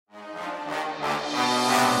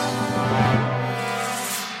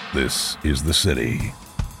This is the city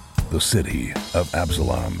of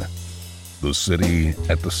Absalom, the city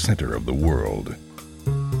at the center of the world.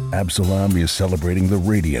 Absalom is celebrating the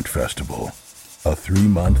Radiant Festival, a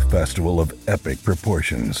 3-month festival of epic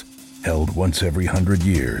proportions held once every 100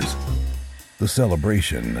 years. The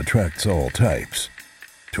celebration attracts all types: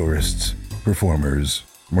 tourists, performers,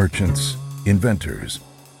 merchants, inventors,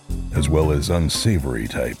 as well as unsavory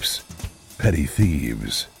types, petty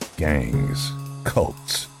thieves, gangs,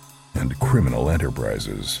 cults, and criminal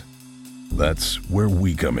enterprises. That's where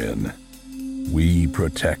we come in. We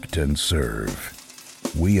protect and serve.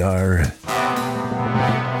 We are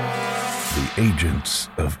the Agents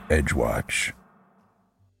of Edgewatch.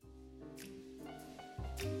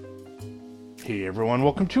 Hey everyone,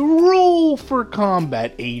 welcome to Roll for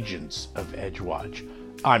Combat, Agents of Edgewatch.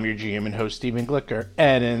 I'm your GM and host, Stephen Glicker,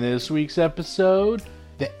 and in this week's episode,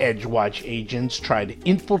 the Edgewatch agents try to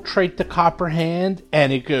infiltrate the Copper Hand,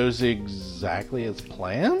 and it goes exactly as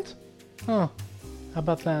planned? Huh, how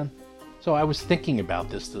about that? So I was thinking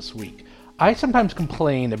about this week. I sometimes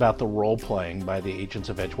complain about the role-playing by the Agents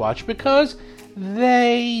of Edgewatch because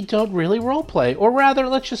they don't really role-play, or rather,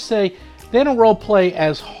 let's just say, they don't role-play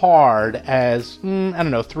as hard as,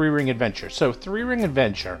 Three Ring Adventure. So, Three Ring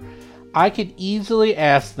Adventure, I could easily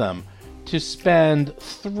ask them to spend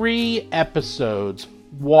 3 episodes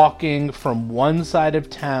walking from one side of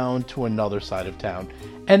town to another side of town,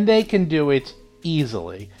 and they can do it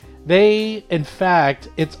easily. In fact,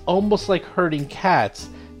 it's almost like herding cats.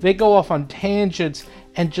 They go off on tangents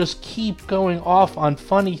and just keep going off on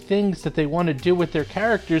funny things that they want to do with their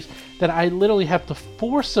characters that I literally have to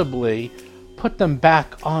forcibly put them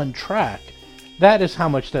back on track. That is how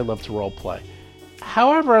much they love to roleplay.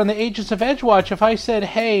 However, on the Agents of Edgewatch, if I said,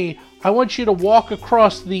 hey, I want you to walk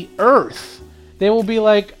across the earth, they will be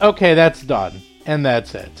like, okay, that's done, and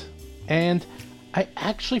that's it. And I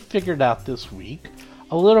actually figured out this week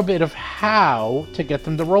a little bit of how to get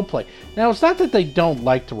them to roleplay. Now, it's not that they don't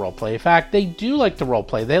like to roleplay. In fact, they do like to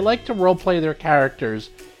roleplay. They like to roleplay their characters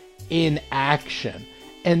in action.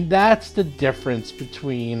 And that's the difference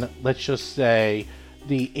between, let's just say,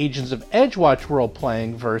 the Agents of Edgewatch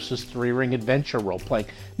role-playing versus Three Ring Adventure role-playing.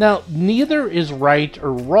 Now, neither is right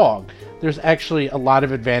or wrong. There's actually a lot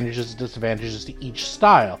of advantages and disadvantages to each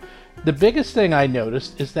style. The biggest thing I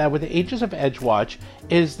noticed is that with the Agents of Edgewatch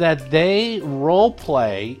is that they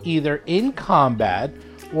role-play either in combat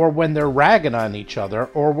or when they're ragging on each other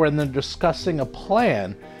or when they're discussing a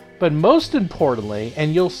plan. But most importantly,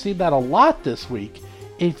 and you'll see that a lot this week,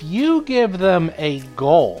 if you give them a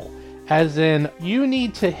goal, as in, you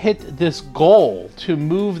need to hit this goal to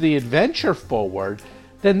move the adventure forward,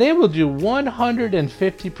 then they will do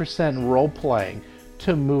 150% role-playing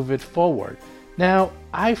to move it forward. Now,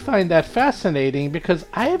 I find that fascinating because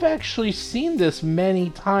I have actually seen this many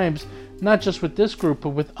times, not just with this group, but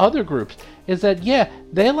with other groups, is that, yeah,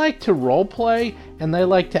 they like to role-play and they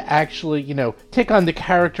like to actually, take on the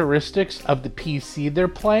characteristics of the PC they're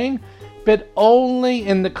playing, but only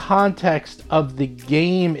in the context of the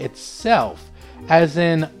game itself. As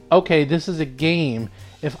in, okay, this is a game.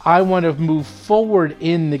 If I want to move forward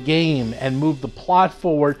in the game and move the plot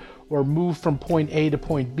forward or move from point A to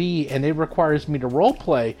point B and it requires me to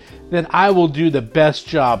roleplay, then I will do the best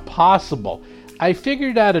job possible. I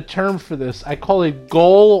figured out a term for this. I call it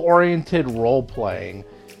goal-oriented role-playing.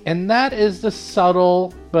 And that is the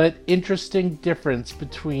subtle but interesting difference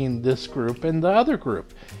between this group and the other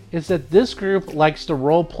group, is that this group likes to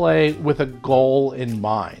roleplay with a goal in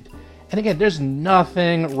mind. And again, there's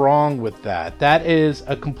nothing wrong with that. That is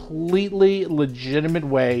a completely legitimate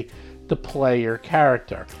way to play your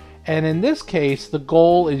character. And in this case, the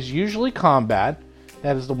goal is usually combat.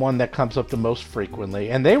 That is the one that comes up the most frequently.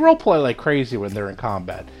 And they roleplay like crazy when they're in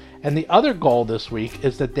combat. And the other goal this week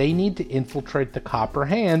is that they need to infiltrate the Copper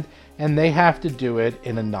Hand, and they have to do it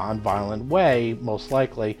in a non-violent way, most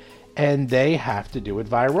likely, and they have to do it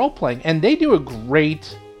via role-playing. And they do a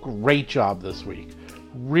great job this week.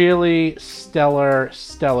 Really stellar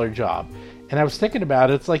job. And I was thinking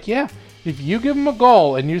about it, it's like, yeah, if you give them a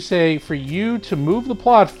goal and you say, for you to move the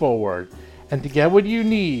plot forward and to get what you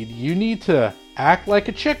need to act like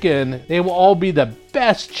a chicken, they will all be the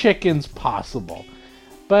best chickens possible.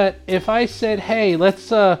 But if I said, hey, let's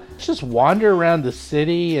just wander around the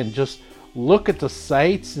city and just look at the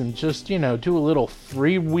sights and just, do a little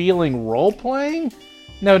freewheeling role-playing?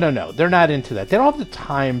 No, they're not into that. They don't have the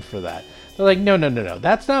time for that. They're like, no,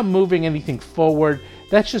 that's not moving anything forward.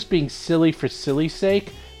 That's just being silly for silly's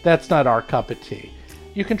sake. That's not our cup of tea.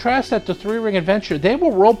 You contrast that to Three Ring Adventure. They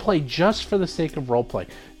will roleplay just for the sake of roleplay.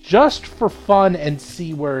 Just for fun and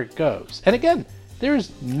see where it goes. And again,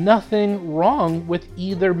 There's nothing wrong with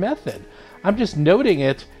either method. I'm just noting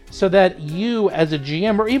it so that you, as a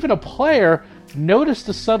GM or even a player, notice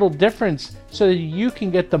the subtle difference so that you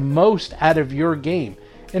can get the most out of your game.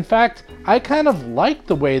 In fact, I kind of like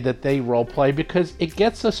the way that they roleplay because it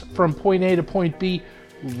gets us from point A to point B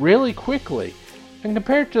really quickly. And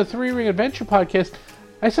compared to the Three Ring Adventure podcast,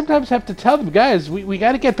 I sometimes have to tell them, guys, we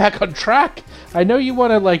got to get back on track. I know you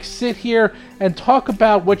want to sit here and talk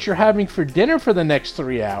about what you're having for dinner for the next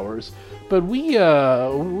 3 hours, but we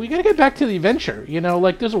got to get back to the adventure.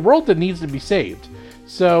 There's a world that needs to be saved.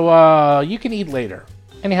 So you can eat later.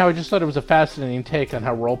 Anyhow, I just thought it was a fascinating take on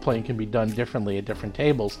how role-playing can be done differently at different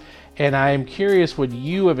tables. And I'm curious what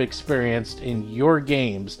you have experienced in your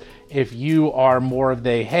games. If you are more of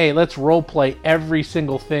the, hey, let's role-play every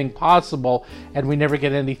single thing possible and we never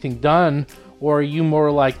get anything done. Or are you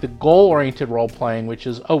more like the goal-oriented role-playing, which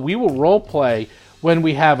is, we will role-play when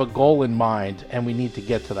we have a goal in mind and we need to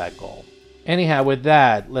get to that goal. Anyhow, with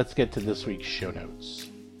that, let's get to this week's show notes.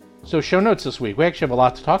 So show notes this week, we actually have a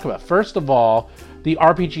lot to talk about. First of all, the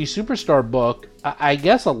RPG Superstar book, I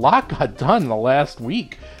guess a lot got done in the last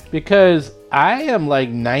week because I am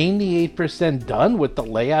 98% done with the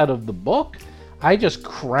layout of the book. I just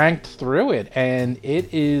cranked through it and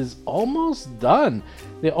it is almost done.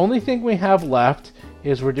 The only thing we have left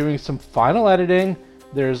is we're doing some final editing.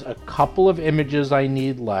 There's a couple of images I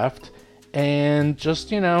need left and just,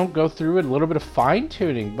 go through it, a little bit of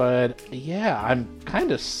fine-tuning. But yeah, I'm kind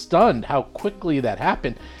of stunned how quickly that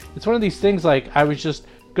happened. It's one of these things I was just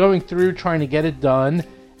going through trying to get it done,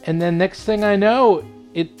 and then next thing I know,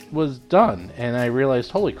 it was done. And I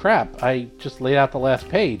realized, holy crap, I just laid out the last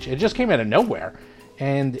page. It just came out of nowhere,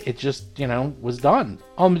 and it just, was done.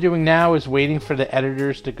 All I'm doing now is waiting for the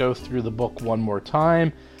editors to go through the book one more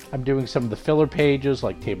time. I'm doing some of the filler pages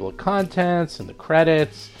like table of contents and the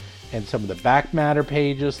credits and some of the back matter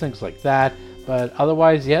pages, things like that. But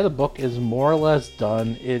otherwise, yeah, the book is more or less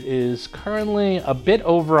done. It is currently a bit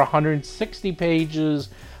over 160 pages.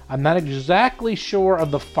 I'm not exactly sure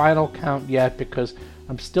of the final count yet because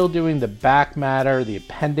I'm still doing the back matter, the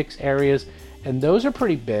appendix areas, and those are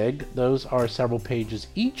pretty big. Those are several pages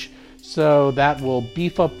each, so that will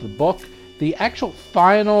beef up the book. The actual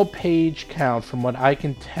final page count, from what I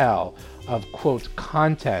can tell, of quote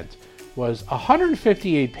content was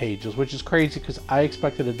 158 pages, which is crazy because I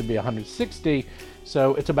expected it to be 160.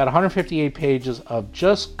 So it's about 158 pages of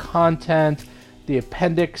just content. The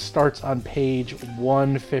appendix starts on page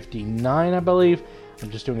 159, I believe. I'm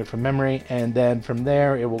just doing it from memory. And then from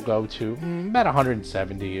there, it will go to about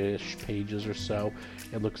 170-ish pages or so.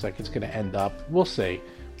 It looks like it's going to end up. We'll see.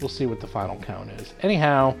 We'll see what the final count is.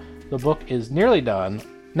 Anyhow, the book is nearly done.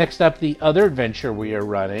 Next up, the other adventure we are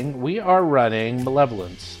running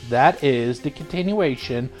Malevolence. That is the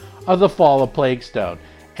continuation of the Fall of Plaguestone.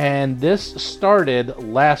 And this started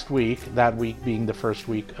last week, that week being the first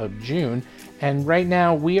week of June. And right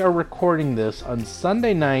now we are recording this on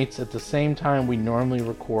Sunday nights at the same time we normally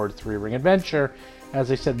record Three Ring Adventure.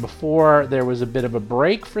 As I said before, there was a bit of a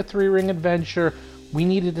break for Three Ring Adventure. We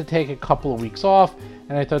needed to take a couple of weeks off,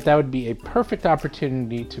 and I thought that would be a perfect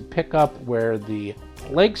opportunity to pick up where the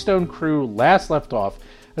Plaguestone crew last left off,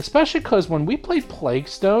 especially because when we played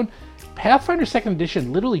Plaguestone, Pathfinder 2nd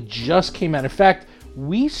Edition literally just came out. In fact,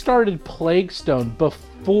 we started Plaguestone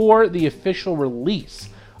before the official release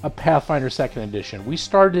of Pathfinder 2nd Edition. We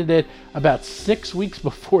started it about 6 weeks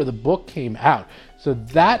before the book came out. So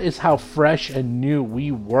that is how fresh and new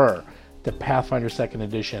we were to Pathfinder 2nd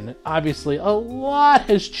Edition. And obviously, a lot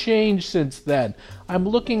has changed since then. I'm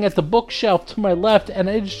looking at the bookshelf to my left, and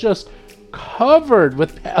it's just covered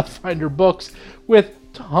with Pathfinder books with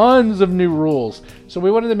tons of new rules. So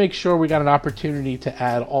we wanted to make sure we got an opportunity to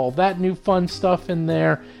add all that new fun stuff in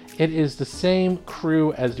there. It is the same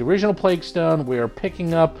crew as the original Plaguestone. We are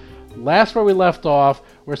picking up last where we left off,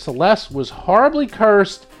 where Celeste was horribly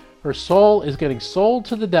cursed. Her soul is getting sold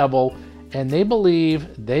to the devil, and they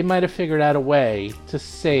believe they might have figured out a way to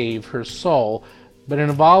save her soul, but it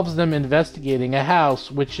involves them investigating a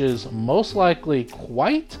house which is most likely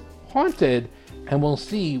quite haunted, and we'll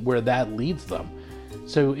see where that leads them.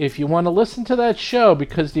 So if you want to listen to that show,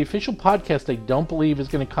 because the official podcast I don't believe is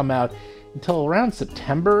going to come out until around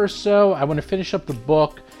September or so, I want to finish up the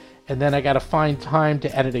book, and then I got to find time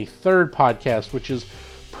to edit a third podcast, which is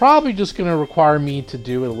probably just going to require me to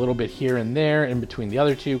do it a little bit here and there in between the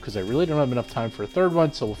other two, because I really don't have enough time for a third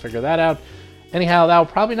one, so we'll figure that out. Anyhow, that will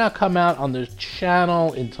probably not come out on the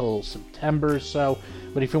channel until September or so,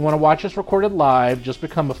 but if you want to watch us recorded live, just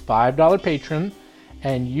become a $5 patron,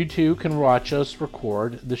 and you too can watch us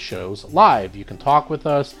record the shows live. You can talk with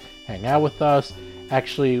us, hang out with us,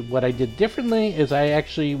 Actually, what I did differently is I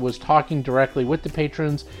actually was talking directly with the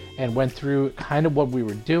patrons and went through kind of what we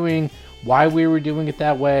were doing, why we were doing it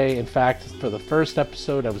that way. In fact, for the first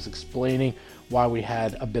episode, I was explaining why we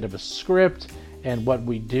had a bit of a script and what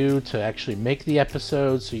we do to actually make the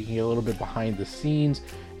episodes, so you can get a little bit behind the scenes.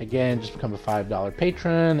 Again, just become a $5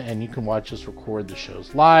 patron and you can watch us record the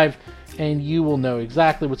shows live and you will know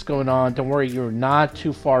exactly what's going on. Don't worry, you're not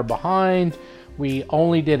too far behind. We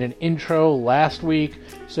only did an intro last week,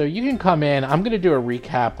 so you can come in. I'm going to do a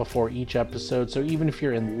recap before each episode, so even if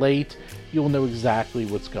you're in late, you'll know exactly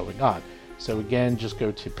what's going on. So again, just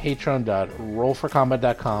go to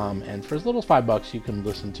patreon.rollforcombat.com, and for as little as $5, you can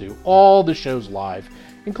listen to all the shows live,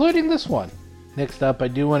 including this one. Next up, I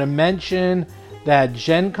do want to mention that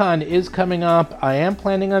Gen Con is coming up. I am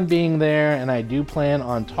planning on being there, and I do plan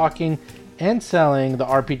on talking and selling the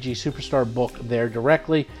RPG Superstar book there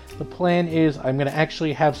directly. The plan is I'm going to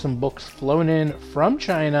actually have some books flown in from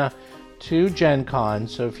China to Gen Con,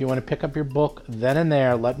 so if you want to pick up your book then and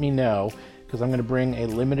there, let me know, because I'm going to bring a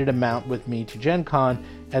limited amount with me to Gen Con,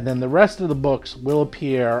 and then the rest of the books will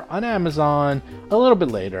appear on Amazon a little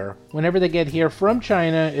bit later. Whenever they get here from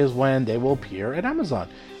China is when they will appear at Amazon.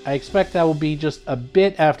 I expect that will be just a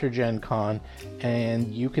bit after Gen Con,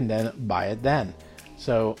 and you can then buy it then.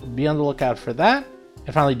 So be on the lookout for that.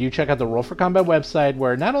 And finally, do check out the Roll for Combat website,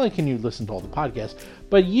 where not only can you listen to all the podcasts,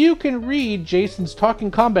 but you can read Jason's Talking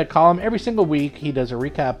Combat column every single week. He does a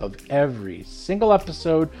recap of every single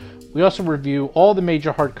episode. We also review all the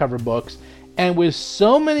major hardcover books. And with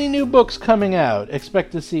so many new books coming out,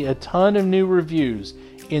 expect to see a ton of new reviews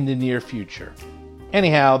in the near future.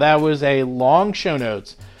 Anyhow, that was a long show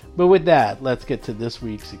notes. But with that, let's get to this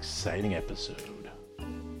week's exciting episode.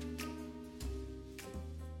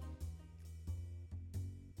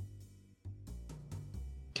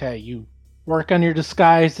 Okay, you work on your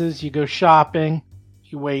disguises, you go shopping,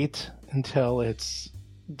 you wait until it's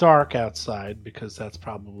dark outside, because that's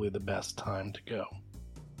probably the best time to go.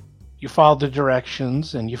 You follow the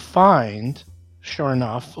directions and you find, sure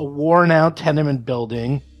enough, a worn-out tenement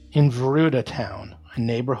building in Veruda Town, a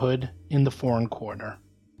neighborhood in the Foreign Quarter.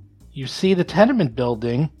 You see the tenement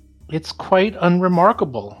building. It's quite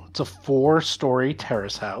unremarkable. It's a 4-story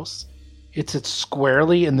terrace house. It's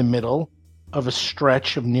squarely in the middle of a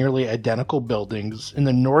stretch of nearly identical buildings in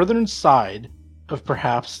the northern side of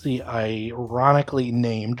perhaps the ironically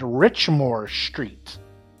named Richmore Street.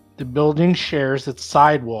 The building shares its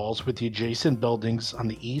sidewalls with the adjacent buildings on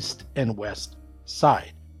the east and west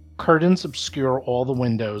side. Curtains obscure all the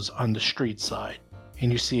windows on the street side,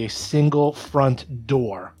 and you see a single front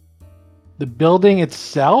door. The building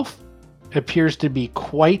itself appears to be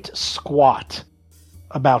quite squat,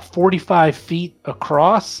 about 45 feet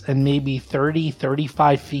across and maybe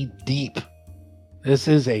 35 feet deep. This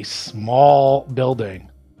is a small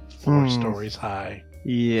building, 4 stories high.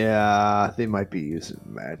 Yeah, they might be using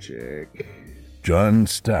magic. John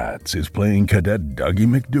Statz is playing Cadet Dougie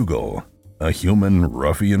McDougal, a human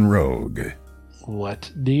ruffian rogue.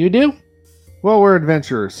 What do you do? Well, we're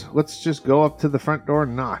adventurers. Let's just go up to the front door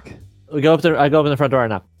and knock. I go up in the front door and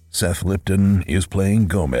knock. Seth Lipton is playing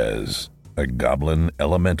Gomez, a goblin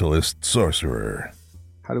elementalist sorcerer.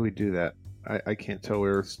 How do we do that? I can't tell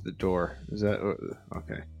where's the door. Is that...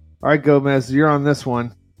 Okay. All right, Gomez, you're on this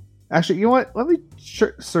one. Actually, you know what? Let me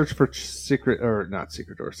search for secret... Or not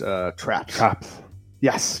secret doors. Traps. Traps.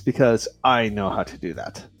 Yes, because I know how to do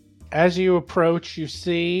that. As you approach, you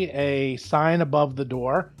see a sign above the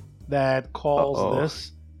door that calls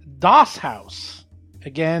this Das House.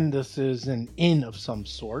 Again, this is an inn of some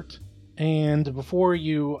sort. And before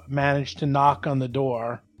you manage to knock on the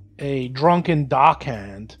door, a drunken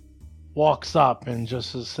dockhand walks up and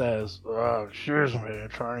just says, excuse me,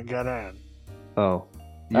 trying to get in. Oh.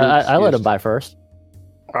 I let him by first.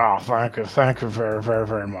 Oh, thank you very, very,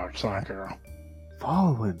 very much. Thank you.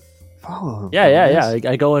 Follow him. Yeah.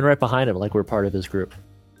 I go in right behind him like we're part of his group.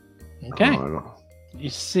 Okay. You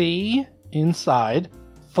see inside,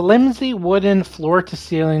 flimsy wooden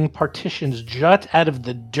floor-to-ceiling partitions jut out of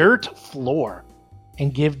the dirt floor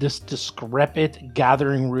and give this decrepit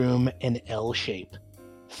gathering room an L shape.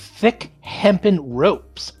 Thick hempen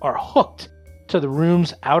ropes are hooked to the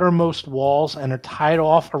room's outermost walls and are tied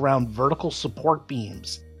off around vertical support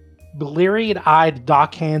beams. Bleary-eyed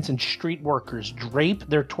dockhands and street workers drape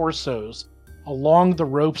their torsos along the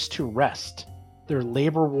ropes to rest, their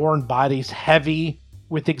labor-worn bodies heavy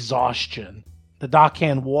with exhaustion. The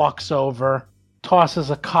dockhand walks over, tosses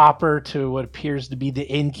a copper to what appears to be the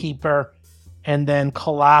innkeeper, and then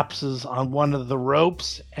collapses on one of the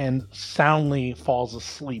ropes and soundly falls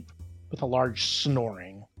asleep with a large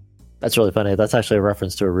snoring. That's really funny. That's actually a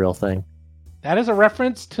reference to a real thing. That is a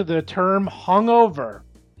reference to the term hungover.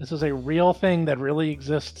 This is a real thing that really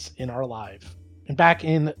exists in our life. And back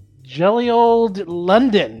in jelly old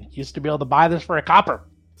London, you used to be able to buy this for a copper.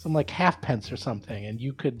 Some like halfpence or something. And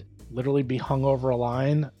you could literally be hung over a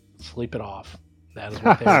line, sleep it off. That is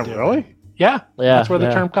what they would do. Really? Yeah, that's where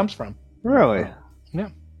the term comes from. Really? Yeah.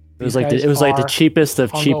 It was like the cheapest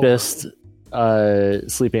of cheapest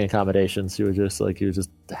sleeping accommodations. You would just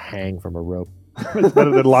hang from a rope. It's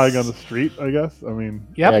better than lying on the street, I guess. I mean,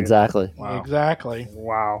 Yep. Yeah, exactly. Wow. Exactly.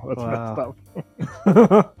 Wow, that's messed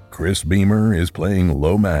up. Chris Beamer is playing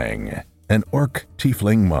Lo Mang, an orc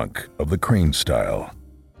tiefling monk of the crane style.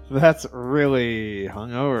 That's really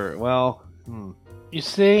hungover. Well, You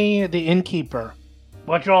see the innkeeper.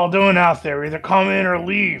 What y'all doing out there? Either come in or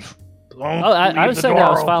leave. Don't I leave was the saying door I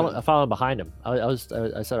was open. following behind him. I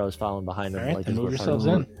said I was following behind him. All right, like then as move we're yourselves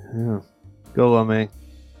following. in. yeah. Go, Lame.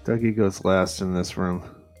 Dougie goes last in this room.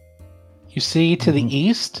 You see to the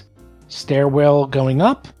east, stairwell going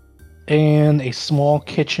up, and a small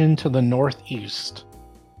kitchen to the northeast.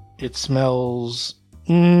 It smells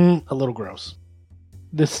a little gross.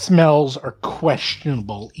 The smells are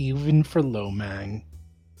questionable, even for Lo Mang.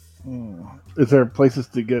 Is there places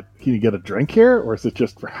to get? Can you get a drink here, or is it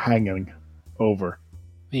just for hanging over?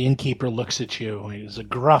 The innkeeper looks at you. He's a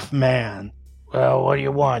gruff man. Well, what do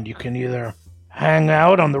you want? You can either hang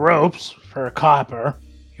out on the ropes for a copper.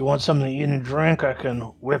 You want something to eat and drink? I can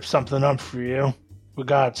whip something up for you. We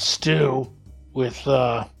got stew with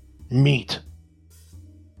meat.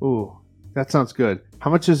 Ooh, that sounds good.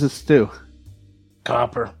 How much is this stew?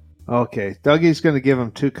 Copper. Okay, Dougie's going to give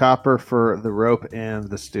him 2 copper for the rope and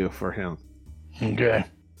the stew for him. Okay.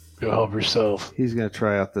 Go help yourself. He's going to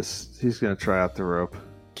try out this. He's going to try out the rope.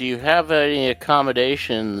 Do you have any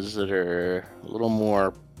accommodations that are a little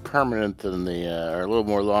more permanent than or a little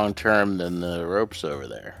more long-term than the ropes over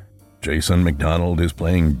there? Jason McDonald is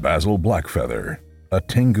playing Basil Blackfeather, a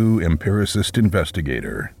Tengu empiricist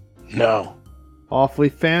investigator. No. Awfully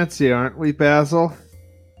fancy, aren't we, Basil?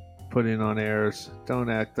 Putting on airs. Don't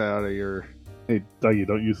act out of your. Hey, Dougie,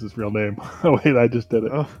 don't use his real name. Oh wait, I just did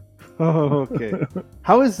it. Oh, okay.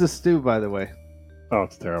 How is the stew, by the way? Oh,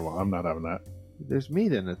 it's terrible. I'm not having that. There's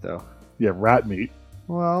meat in it, though. Yeah, rat meat.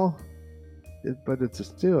 Well, but it's a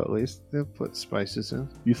stew at least. They'll put spices in.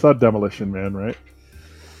 You saw Demolition Man, right?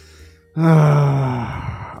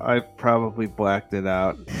 I probably blacked it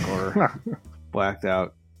out or blacked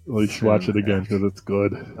out. Well, you should watch it again because it's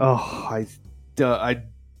good. Oh,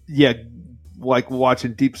 like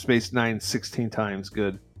watching Deep Space Nine 16 times.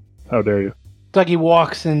 Good. How dare you? Dougie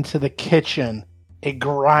walks into the kitchen. A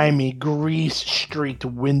grimy, grease-streaked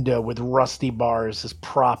window with rusty bars is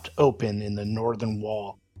propped open in the northern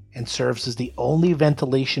wall and serves as the only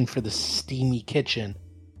ventilation for the steamy kitchen.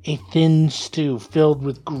 A thin stew filled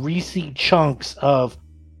with greasy chunks of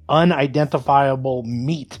unidentifiable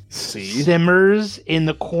meat simmers in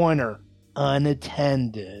the corner,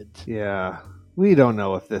 unattended. Yeah. We don't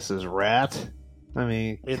know if this is rat. I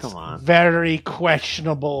mean, It's come on. very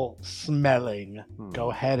questionable smelling.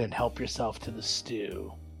 Go ahead and help yourself to the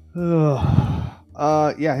stew. Yeah,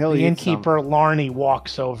 he'll The eat innkeeper, Larney,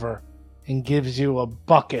 walks over and gives you a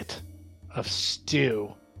bucket of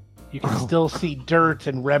stew. You can still see dirt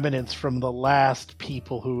and remnants from the last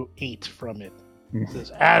people who ate from it. It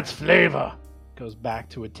says, adds flavor. Goes back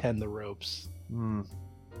to attend the ropes. some.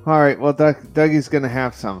 All right, well, Dougie's going to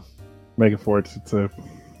have some. Make it forward. It's a.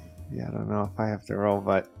 Yeah, I don't know if I have to roll,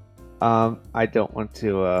 but I don't want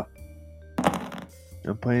to.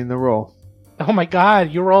 I'm playing the roll. Oh my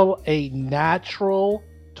god, you roll a natural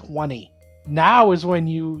 20. Now is when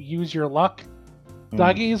you use your luck.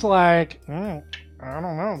 Dougie's like, I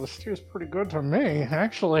don't know, this stew's pretty good to me.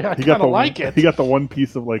 Actually, I kind of like it. He got the one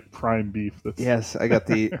piece of like prime beef that's Yes, I got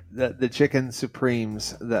the chicken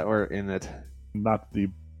supremes that were in it, not the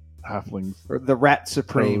halflings, or the rat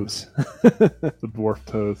supremes. the dwarf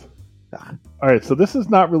toes. All right, so this is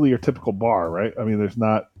not really your typical bar, right? I mean, there's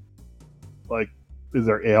not like, is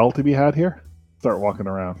there ale to be had here? Start walking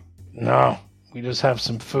around. No, we just have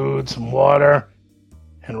some food, some water,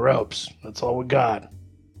 and ropes. That's all we got.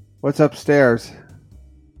 What's upstairs?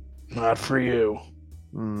 Not for you.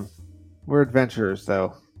 We're adventurers,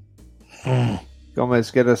 though. Mm,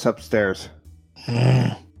 Gomez, get us upstairs.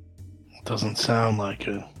 doesn't sound like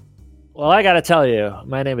it. Well, I gotta tell you,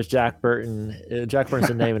 my name is Jack Burton. Jack Burton's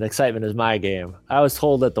the name, and excitement is my game. I was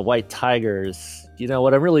told that the White Tigers. You know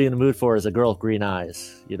what I'm really in the mood for is a girl with green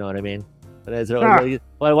eyes. You know what I mean?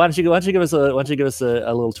 Well, why don't you give us a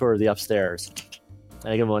little tour of the upstairs?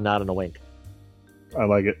 And I give him a nod and a wink. I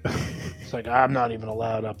like it. It's like, I'm not even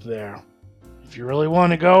allowed up there. If you really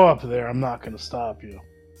want to go up there, I'm not going to stop you.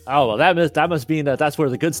 Oh well, that must mean that's where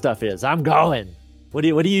the good stuff is. I'm going. What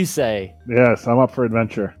do you say? Yes, I'm up for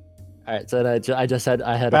adventure. All right, so I just said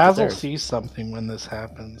I head Basil upstairs. sees something when this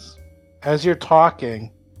happens. As you're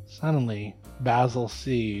talking, suddenly Basil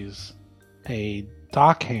sees a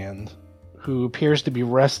dockhand who appears to be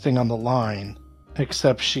resting on the line,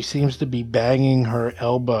 except she seems to be banging her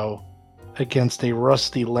elbow against a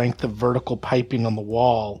rusty length of vertical piping on the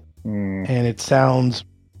wall, and it sounds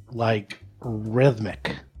like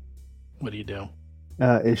rhythmic. What do you do?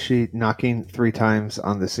 Is she knocking 3 times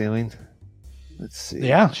on the ceiling? Let's see.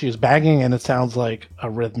 Yeah, she's banging, and it sounds like a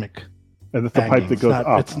rhythmic And it's the banging. pipe that It's goes not-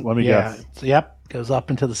 up. it's- Let me yeah, guess. Yep, goes up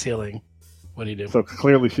into the ceiling. What do you do? So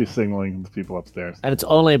clearly she's signaling the people upstairs. And it's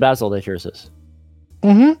only Basil that hears this.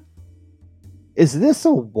 Mm-hmm. Is this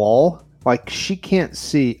a wall? Like, she can't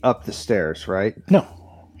see up the stairs, right? No,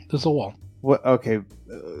 there's a wall. What? Okay,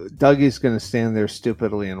 Dougie's going to stand there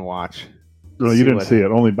stupidly and watch. No, you See didn't what- see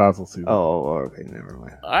it. Only Basil sees it. Oh, okay, never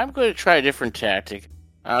mind. I'm going to try a different tactic.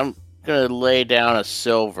 I'm going to lay down a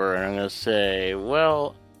silver and I'm going to say,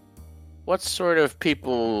 well, what sort of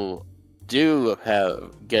people do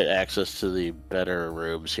get access to the better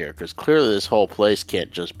rooms here? Because clearly this whole place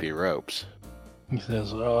can't just be ropes. He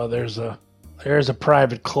says, "Oh, there's a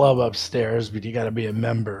private club upstairs, but you got to be a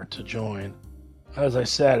member to join. As I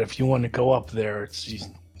said, if you want to go up there, it's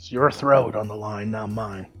your throat on the line, not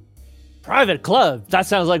mine." Private club. That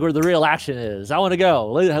sounds like where the real action is. I want to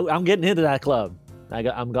go. I'm getting into that club.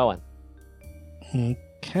 I'm going.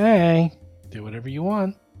 Okay, do whatever you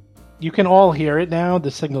want. You can all hear it now.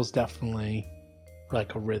 The signal's definitely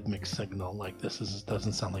like a rhythmic signal. Like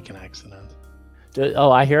doesn't sound like an accident.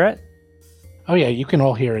 Oh, I hear it. Oh yeah, you can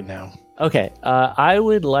all hear it now. Okay, I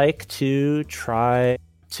would like to try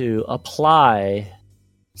to apply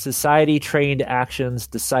society-trained actions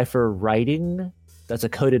decipher writing. That's a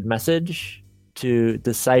coded message to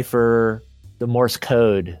decipher the Morse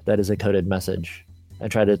code that is a coded message,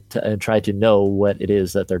 and try to know what it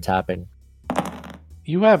is that they're tapping.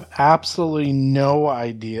 You have absolutely no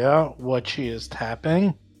idea what she is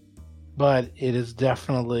tapping, but it is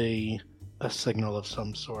definitely a signal of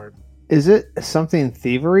some sort. Is it something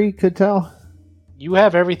thievery could tell? You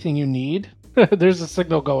have everything you need. There's a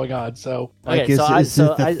signal going on, so Like, Okay, is, so is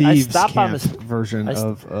I it the thieves' stop on camp the version I s-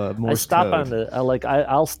 of Morse I stop code? on the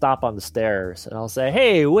I'll stop on the stairs and I'll say,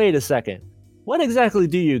 "Hey, wait a second. What exactly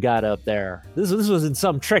do you got up there? This wasn't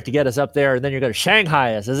some trick to get us up there, and then you're going to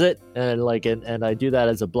Shanghai us, is it?" And and I do that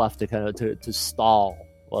as a bluff to kind of to stall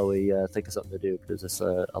while we think of something to do because this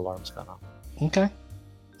alarm's gone off. okay.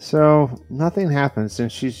 So nothing happens,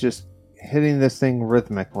 and she's just hitting this thing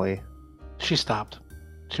rhythmically. She stopped.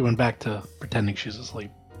 She went back to pretending she's asleep.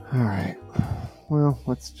 All right. Well,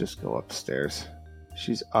 let's just go upstairs.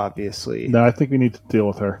 She's obviously... No, I think we need to deal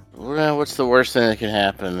with her. Well, what's the worst thing that can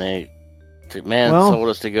happen? The man Well- told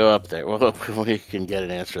us to go up there. Well, we can get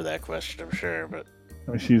an answer to that question, I'm sure. But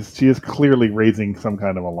I mean, she is clearly raising some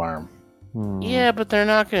kind of alarm. yeah, but they're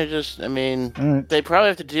not going to just. I mean, All right. they probably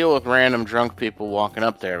have to deal with random drunk people walking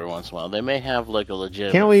up there every once in a while. They may have like a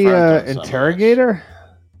legit. Can't we interrogate her?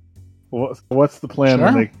 What's the plan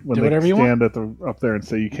Sure. when Do they whatever you stand up there and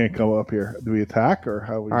say you can't go up here? Do we attack or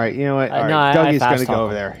how? We... All right, you know what? All No, right, I Dougie's going to fast go talk over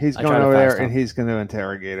him. there. He's I going try to over there, fast and talk. he's going to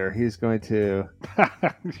interrogate her. He's going to...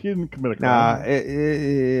 She didn't commit a Nah, crime.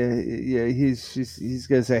 yeah, he's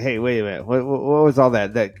going to say, hey, wait a minute. What was all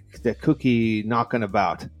that cookie knocking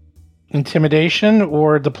about? Intimidation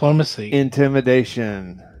or diplomacy?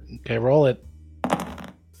 Intimidation. Okay, roll it.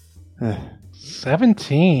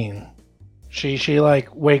 17. She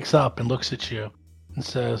like wakes up and looks at you and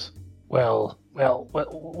says, "Well,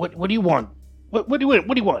 what do you want? What do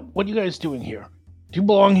you want? What are you guys doing here? Do you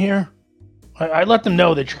belong here?" I let them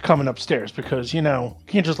know that you're coming upstairs because, you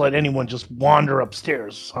can't just let anyone just wander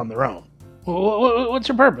upstairs on their own. What's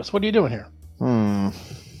your purpose? What are you doing here?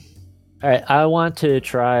 All right, I want to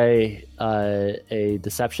try a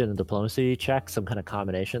deception and diplomacy check, some kind of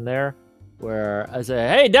combination there, where I say,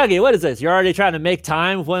 "Hey, Dougie, what is this? You're already trying to make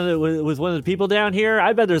time with one of the people down here?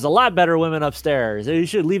 I bet there's a lot better women upstairs. You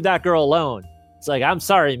should leave that girl alone." It's like, "I'm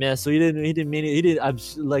sorry, miss. So he didn't mean it. He didn't.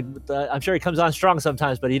 I'm sure he comes on strong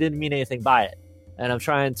sometimes, but he didn't mean anything by it." And I'm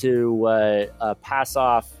trying to pass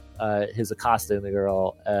off his accosting the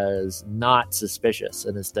girl as not suspicious,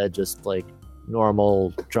 and instead just like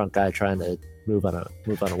normal drunk guy trying to move on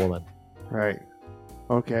a woman. Right.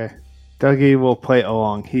 Okay. Dougie will play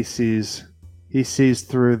along. He sees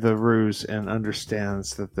through the ruse and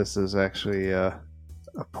understands that this is actually a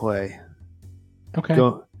play. Okay.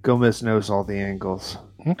 Gomez knows all the angles.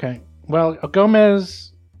 Okay. Well,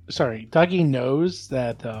 Dougie knows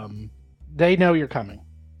that they know you're coming,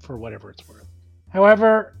 for whatever it's worth.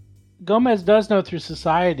 However, Gomez does know through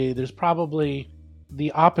society there's probably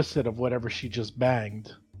the opposite of whatever she just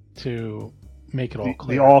banged to make it all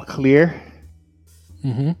clear. The all clear.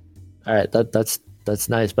 Mm-hmm. All right, that's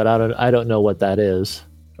nice, but I don't know what that is,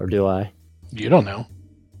 or do I? You don't know.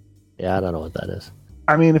 Yeah, I don't know what that is.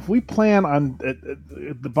 I mean, if we plan on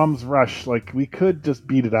the bums rush, like we could just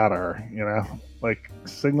beat it out of her, you know, like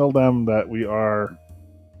signal them that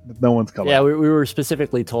no one's coming. Yeah, we were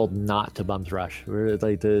specifically told not to bums rush. We're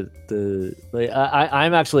like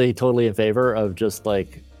I'm actually totally in favor of just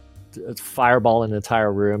like fireball an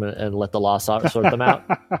entire room and let the law sort them out.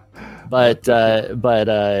 But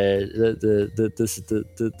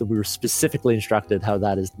we were specifically instructed how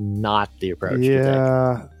that is not the approach.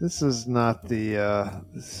 Yeah, this is not the.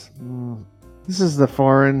 This is the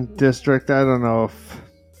foreign district. I don't know if.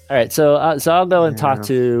 All right, so I'll go and talk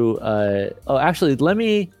to.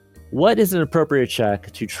 What is an appropriate check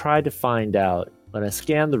to try to find out when I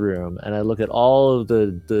scan the room and I look at all of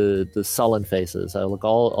the sullen faces? I look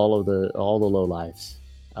all the low lives.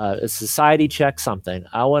 A society check something.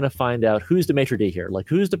 I want to find out who's the maitre d' here. Like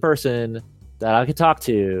who's the person that I could talk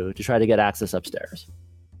to try to get access upstairs.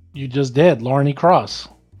 You just did, Lorne Cross,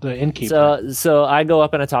 the innkeeper. So I go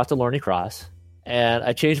up and I talk to Lorne Cross, and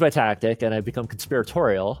I change my tactic and I become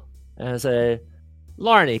conspiratorial and I say,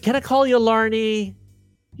 Lorne, can I call you Lorne?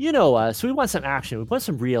 You know us. We want some action. We want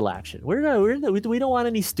some real action. We don't want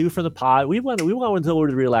any stew from the pot. We want to know where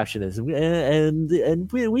the real action is. And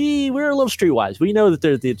we're a little streetwise. We know that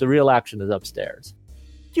the real action is upstairs.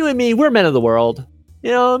 You and me, we're men of the world.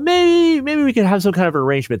 You know, maybe we can have some kind of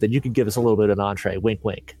arrangement that you can give us a little bit of an entree. Wink,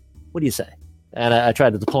 wink. What do you say? And I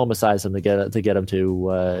tried to diplomatize him to get him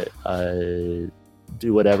to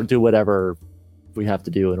do whatever we have to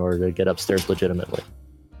do in order to get upstairs legitimately.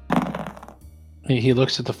 He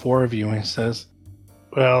looks at the four of you and says,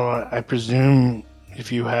 well, I presume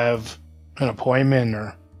if you have an appointment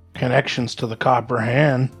or connections to the Copper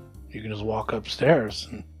Hand, you can just walk upstairs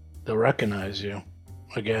and they'll recognize you.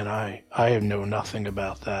 Again, I know nothing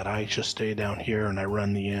about that. I just stay down here and I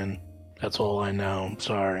run the inn. That's all I know. I'm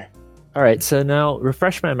sorry. All right, so now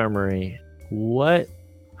refresh my memory.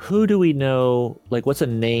 Who do we know? Like, what's a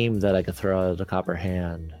name that I could throw out of the Copper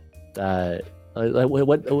Hand? What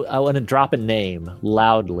I want to drop a name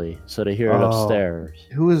loudly so to hear it upstairs.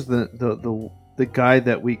 Who is the guy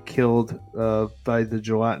that we killed by the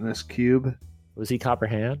gelatinous cube? Was he Copper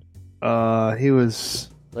Hand? He was.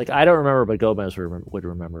 Like, I don't remember, but Gomez would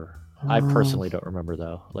remember. I personally don't remember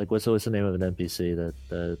though. Like, what's the name of an NPC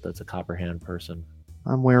that's a Copper Hand person?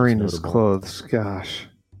 I'm wearing his clothes. Gosh,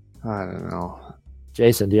 I don't know.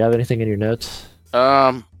 Jason, do you have anything in your notes?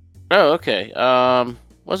 Oh, okay.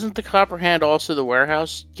 Wasn't the Copper Hand also the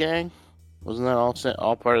warehouse gang? Wasn't that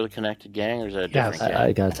all part of the connected gang, or is that a different gang?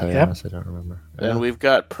 I gotta tell you honestly, I don't remember. Then we've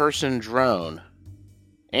got Person Drone.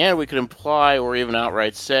 And we could imply or even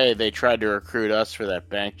outright say they tried to recruit us for that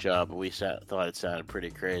bank job, but we thought it sounded pretty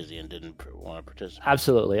crazy and didn't want to participate.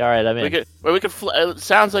 Absolutely. All right. I mean, we could. It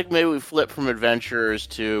sounds like maybe we flip from adventurers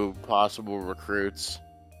to possible recruits.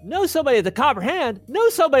 Know somebody at the Copper Hand. Know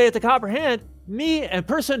somebody at the Copper Hand. Me and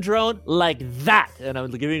Person Drone like that. And I'm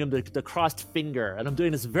giving him the crossed finger, and I'm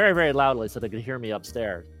doing this very, very loudly so they can hear me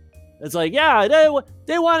upstairs. It's like, yeah,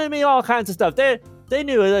 they wanted me all kinds of stuff. They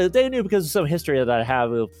knew because of some history that I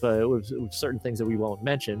have with certain things that we won't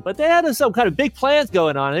mention. But they had some kind of big plans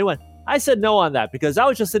going on. And I said no on that because I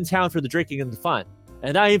was just in town for the drinking and the fun.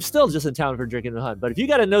 And I am still just in town for drinking and the fun. But if you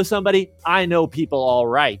got to know somebody, I know people all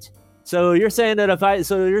right. So you're saying that if I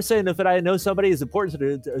know somebody is important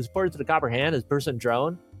to the Copper Hand as Person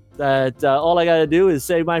Drone, that all I got to do is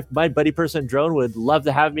say my buddy Person Drone would love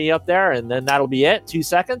to have me up there, and then that'll be it. 2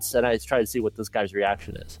 seconds, and I try to see what this guy's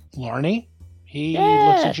reaction is. Lorne? He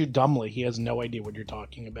looks at you dumbly. He has no idea what you're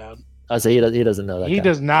talking about. Oh, so he doesn't know that. He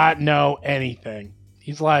does not know anything.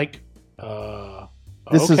 He's like,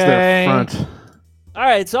 This is their front. All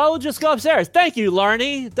right, so I'll just go upstairs. Thank you,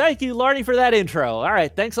 Lorne. Thank you, Lorne, for that intro. All right,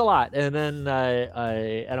 thanks a lot. And then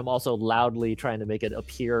I'm also loudly trying to make it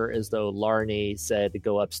appear as though Lorne said to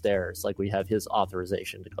go upstairs, like we have his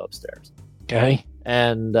authorization to go upstairs. Okay.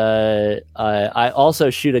 And I also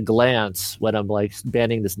shoot a glance when I'm like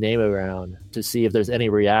banding this name around to see if there's any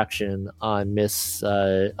reaction on Miss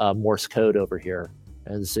Morse code over here,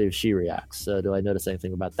 and see if she reacts. So do I notice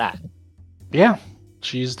anything about that? Yeah.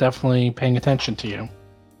 She's definitely paying attention to you.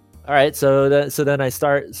 All right, so then I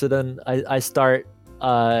start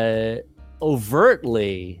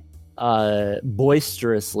overtly,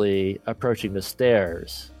 boisterously approaching the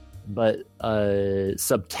stairs, but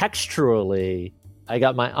subtextually, I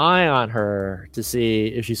got my eye on her to see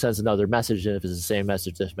if she sends another message and if it's the same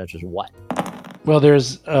message. This message, what? Well, there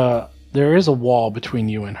is a wall between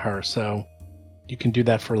you and her, so you can do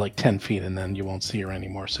that for like 10 feet, and then you won't see her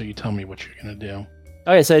anymore. So you tell me what you're gonna do.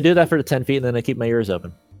 Okay, so I do that for the 10 feet, and then I keep my ears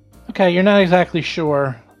open. Okay, you're not exactly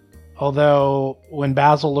sure. Although, when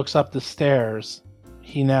Basil looks up the stairs,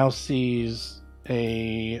 he now sees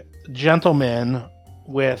a gentleman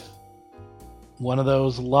with one of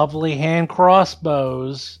those lovely hand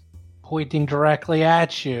crossbows pointing directly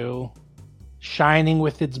at you, shining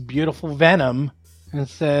with its beautiful venom, and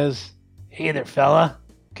says, "Hey there, fella.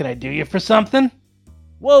 Can I do you for something?"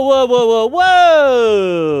 Whoa, whoa, whoa, whoa,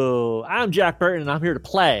 whoa! I'm Jack Burton, and I'm here to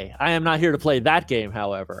play. I am not here to play that game,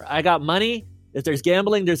 however. I got money. If there's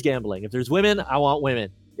gambling, there's gambling. If there's women, I want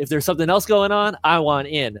women. If there's something else going on, I want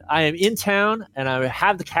in. I am in town, and I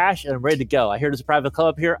have the cash, and I'm ready to go. I hear there's a private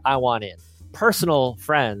club here. I want in. Personal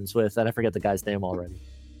friends with, and I forget the guy's name already.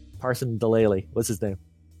 Parson Delaley. What's his name?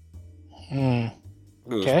 It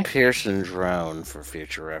was Okay. Pearson Drone for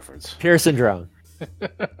future reference. Pearson Drone.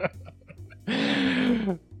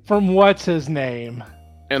 From what's his name?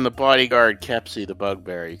 And the bodyguard Kepsy the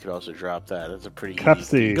Bugbear. You could also drop that. That's a pretty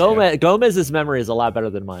Kepsy. Gomez's memory is a lot better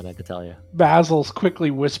than mine, I can tell you. Basil's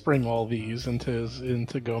quickly whispering all these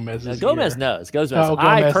into Gomez's Now, Gomez ear. knows. Gomez. Oh,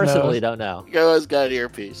 I Gomez personally knows. don't know. Go's got an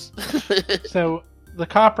earpiece. So the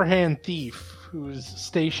Copperhand thief, who's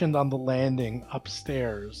stationed on the landing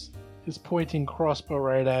upstairs, is pointing crossbow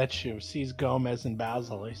right at you. Sees Gomez and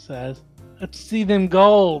Basil. He says, "Let's see them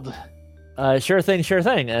gold." Sure thing, sure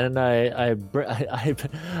thing. And I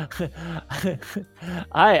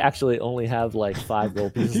actually only have like 5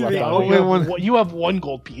 gold pieces You're left the on only me. one- You have 1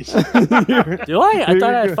 gold piece. Do I? I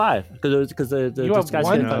thought I had 5 because the You have guy's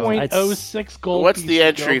getting- 1.06 gold. What's the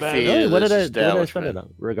pieces, entry Gomez. fee? Really? What did I This spend it establishment. on?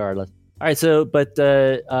 Regardless. All right. So, but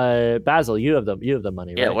Basil, you have the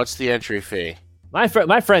money, Yeah, right? what's the entry fee? My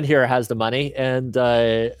friend here has the money, and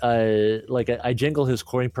I jingle his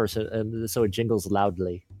coin purse, and so it jingles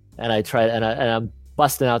loudly. And I try, and I'm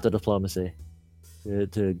busting out the diplomacy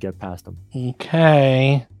to get past him.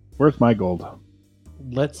 Okay. Where's my gold?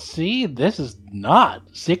 Let's see. This is not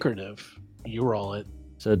secretive. You roll it.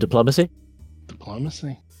 So diplomacy.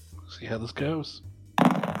 Diplomacy. See how this goes.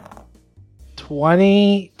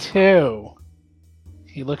 22.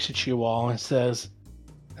 He looks at you all and says,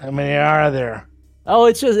 "How many are there?" Oh,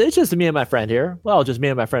 it's just me and my friend here. Well, just me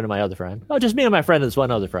and my friend and my other friend. Oh, just me and my friend and this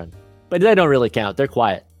one other friend. But they don't really count. They're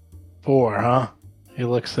quiet. 4, huh? He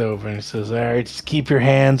looks over and he says, "All right, just keep your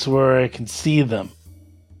hands where I can see them.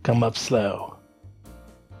 Come up slow."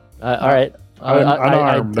 All right. I'm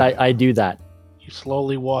unarmed. I do that. You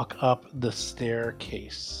slowly walk up the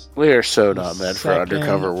staircase. We are so not meant for Second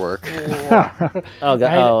undercover work. floor. Oh, God.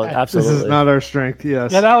 I- Oh, I- This absolutely. is not our strength.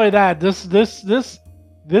 Yes. Not only that, this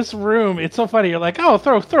room, it's so funny. You're like, "Oh,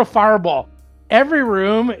 throw a fireball." Every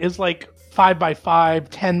room is like 5 by 5,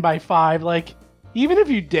 10 by 5. Like, even if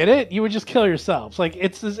you did it, you would just kill yourselves. Like,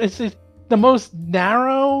 it's the most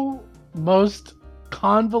narrow, most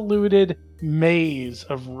convoluted maze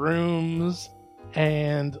of rooms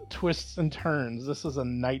and twists and turns. This is a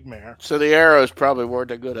nightmare. So the arrows probably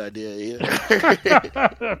weren't a good idea either.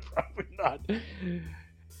 Probably not.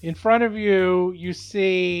 In front of you, you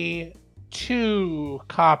see 2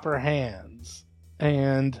 copper hands,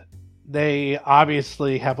 and they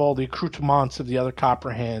obviously have all the accoutrements of the other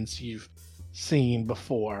copper hands you've seen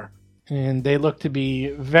before. And they look to be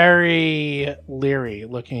very leery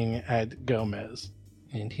looking at Gomez.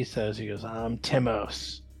 And he goes, "I'm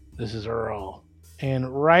Timos. This is Earl." And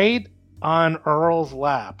right on Earl's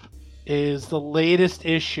lap is the latest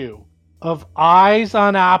issue of Eyes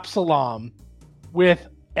on Absalom, with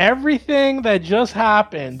everything that just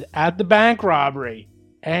happened at the bank robbery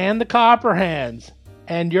and the copper hands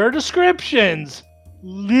and your descriptions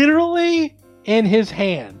literally in his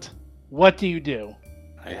hand. What do you do?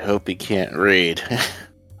 I hope he can't read.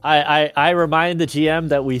 I remind the GM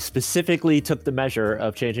that we specifically took the measure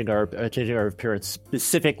of changing our appearance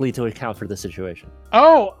specifically to account for the situation.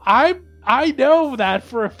 Oh, I know that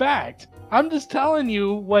for a fact. I'm just telling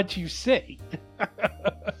you what you see. All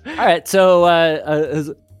right, so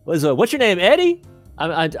what's your name, Eddie?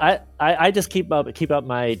 I just keep up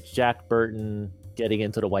my Jack Burton getting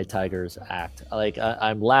into the White Tigers act. Like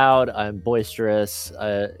I'm loud, I'm boisterous,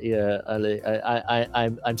 I'm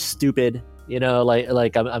stupid. You know,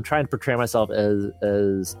 like I'm trying to portray myself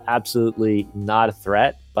as absolutely not a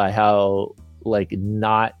threat by how like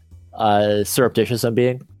not surreptitious I'm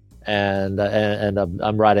being, and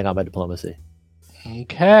I'm riding on my diplomacy.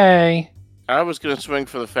 Okay. I was going to swing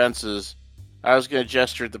for the fences. I was going to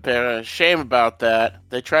gesture at the pair. Shame about that.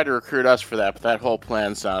 They tried to recruit us for that, but that whole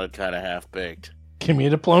plan sounded kind of half-baked. Give me a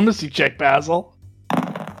diplomacy check, Basil.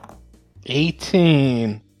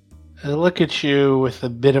 18. I look at you with a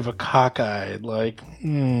bit of a cockeyed, like, I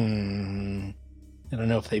don't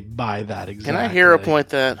know if they buy that exactly. Can I hero point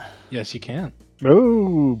that? Yes, you can.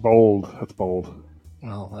 Oh, bold. That's bold.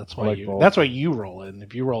 Well, that's I why like you. bold. That's why you roll it. And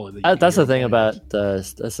if you roll it, That's the thing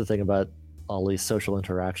about all these social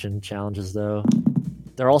interaction challenges, though.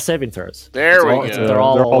 They're all saving throws. There we all- go. They're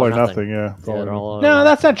all or nothing. nothing. Yeah. It's all Yeah, or they're all No,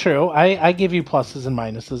 that's not true. I give you pluses and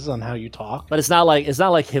minuses on how you talk. But it's not like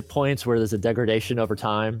hit points where there's a degradation over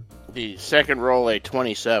time. The second roll, a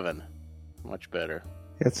 27. Much better.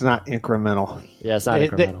 It's not incremental. Yeah, it's not They,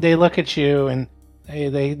 incremental. they look at you and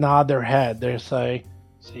they nod their head. They say,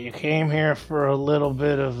 "So you came here for a little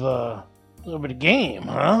bit of game,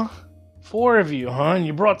 huh? 4 of you, huh? And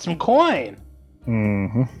you brought some coin.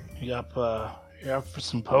 Mm-hmm. You up for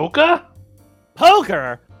some poker?"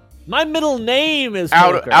 Poker. My middle name is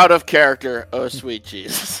Poker. Out of character. Oh, sweet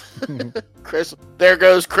Jesus. Chris. There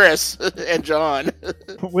goes Chris and John.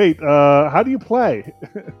 Wait, how do you play?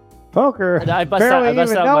 Poker. And I bust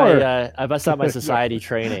out my society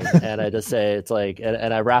training, and I just say it's like,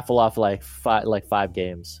 and I raffle off like 5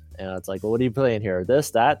 games, and it's like, well, what are you playing here?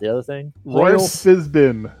 This, that, the other thing. Royal Horse?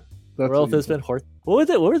 Fizbin. That's Royal what you- Fizbin, horse. What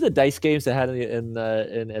were the dice games they had in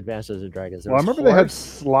Advanced Dungeons and Dragons? There Well, I was remember they had horse,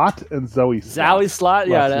 Slot and Zoe. Zowie slot.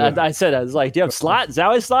 Yeah, Yes, yeah. I said, I was like, do you have slot?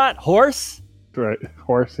 Zowie slot? Horse? Right.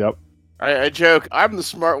 Horse, yep. I joke. I'm the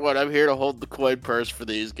smart one. I'm here to hold the coin purse for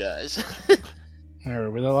these guys.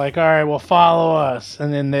 Or they're like, "All right, well, follow us,"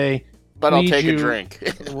 and then they. But I'll lead take you- a drink.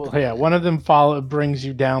 Well, yeah, one of them brings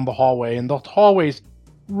you down the hallway, and the hallway's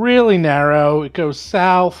really narrow. It goes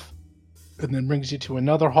south, and then brings you to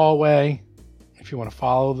another hallway. If you want to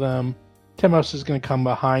follow them, Timos is going to come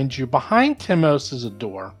behind you. Behind Timos is a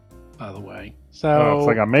door, by the way. So Oh, it's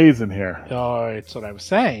like a maze in here. Oh, it's what I was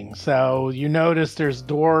saying. So you notice there's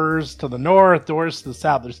doors to the north, doors to the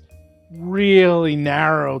south. There's really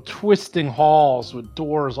narrow, twisting halls with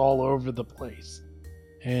doors all over the place.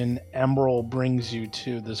 And Emerald brings you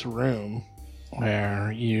to this room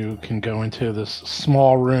where you can go into this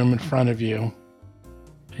small room in front of you.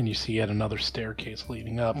 And you see yet another staircase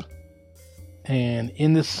leading up. And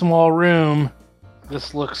in this small room,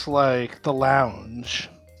 this looks like the lounge.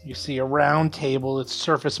 You see a round table, its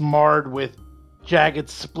surface marred with jagged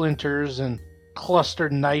splinters and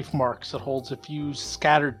clustered knife marks that holds a few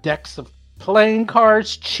scattered decks of playing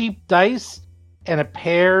cards, cheap dice, and a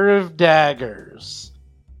pair of daggers.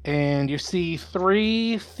 And you see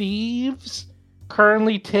 3 thieves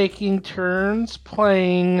currently taking turns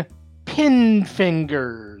playing pin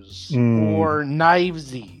fingers or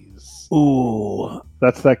knivesies. Ooh.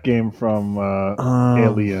 That's that game from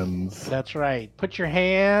Aliens. That's right. Put your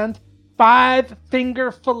hand,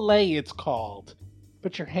 5-finger fillet it's called.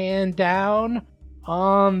 Put your hand down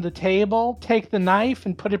on the table, take the knife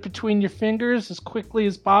and put it between your fingers as quickly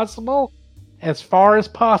as possible. As far as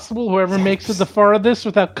possible, whoever makes it the farthest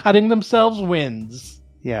without cutting themselves wins.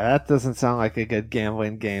 Yeah, that doesn't sound like a good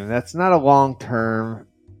gambling game. That's not a long-term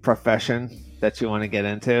profession that you want to get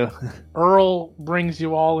into. Earl brings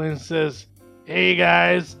you all in and says, "Hey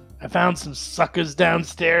guys, I found some suckers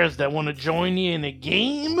downstairs that want to join you in a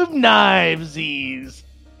game of knivesies."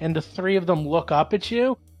 And the 3 of them look up at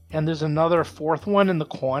you, and there's another 4th one in the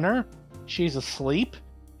corner. She's asleep,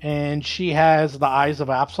 and she has the eyes of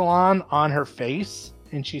Absalom on her face,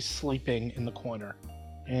 and she's sleeping in the corner.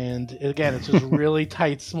 And again, it's this really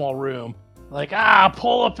tight, small room. Like,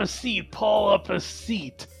 pull up a seat, pull up a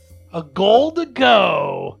seat. A goal to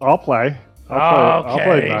go. I'll play. I'll play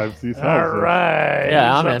Okay. Knives. These All houses. Yeah, right. Who's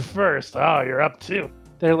I'm up in. first. Oh, you're up too.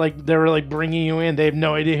 They were like bringing you in. They have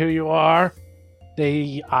no idea who you are.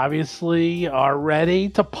 They obviously are ready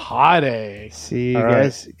to party. See, you All right.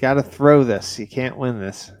 guys got to throw this. You can't win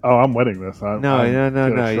this. Oh, I'm winning this. I'm No.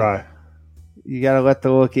 gonna try. You got to let the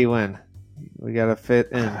Wookiee win. We got to fit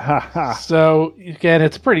in. Ha ha. So again,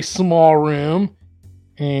 it's a pretty small room,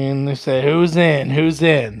 and they say, "Who's in? Who's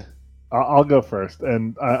in?" I'll go first,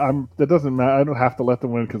 and I'm. It doesn't matter. I don't have to let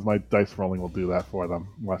them win because my dice rolling will do that for them.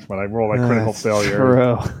 Watch when I roll my critical That's failure.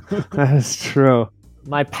 True. That is true.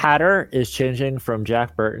 My patter is changing from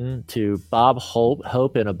Jack Burton to Bob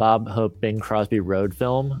Hope in a Bob Hope Bing Crosby Road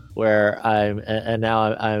film, where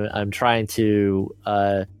I'm trying to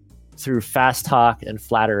through fast talk and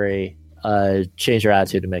flattery change their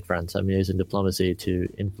attitude to make friends. I'm using diplomacy to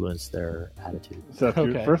influence their attitude. So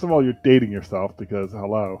Okay. first of all, you're dating yourself because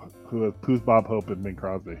hello, who's Bob Hope and Bing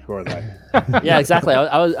Crosby? Who are they? Yeah, exactly.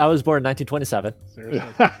 I was born in 1927.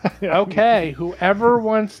 Seriously. Okay, whoever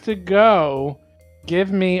wants to go,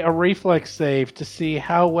 give me a reflex save to see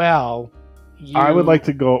how well I would like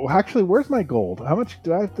to go. Actually, where's my gold? How much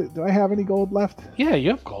do I have? Do I have any gold left? Yeah, you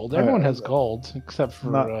have gold. Everyone has gold except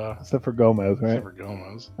for Except for Gomez, right? Except for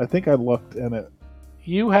Gomez. I think I looked in it.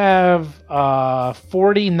 You have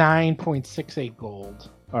 49.68 gold.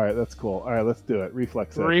 All right, that's cool. All right, let's do it.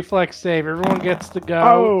 Reflex save. Reflex save. Everyone gets to go.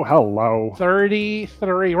 Oh, hello.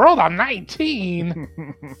 33. Rolled a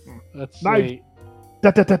 19. Let's see.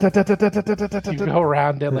 You go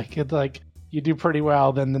around it like you do pretty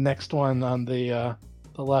well. Then the next one on the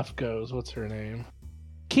left goes. What's her name?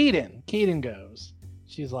 Keaton. Keaton goes.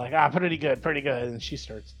 She's like, pretty good, and she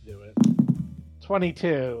starts to do it.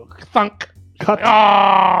 22. Thunk. Cut.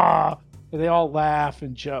 Like, and they all laugh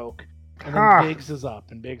and joke. And then Biggs is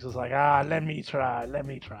up, and Biggs is like, let me try.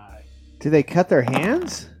 Do they cut their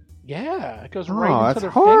hands? Yeah, it goes right into that's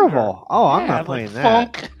their horrible. finger. Oh, I'm not playing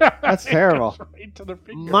that. Funk. That's terrible. Right to their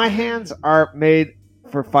finger. My hands are made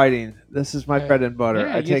for fighting. This is my bread and butter.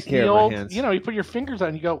 Yeah, I take care of my hands. You put your fingers on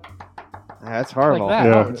and you go That's horrible. like that.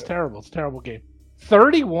 Yeah. Oh, it's terrible. It's a terrible game.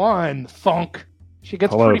 31, Thunk. She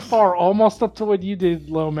gets Close. pretty far, almost up to what you did,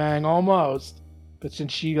 Lomang, almost. But then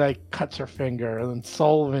she cuts her finger, and then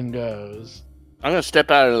Sullivan goes. I'm gonna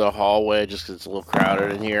step out into the hallway just 'cause it's a little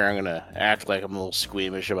crowded in here. I'm gonna act like I'm a little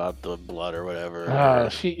squeamish about the blood or whatever.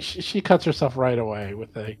 She cuts herself right away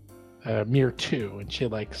with a mere 2, and she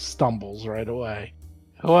stumbles right away.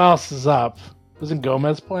 Who else is up? Wasn't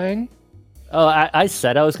Gomez playing? Oh, I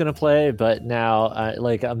said I was gonna play, but now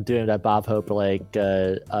I'm doing that Bob Hope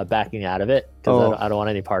backing out of it because I don't want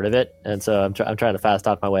any part of it, and so I'm trying to fast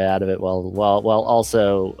talk my way out of it while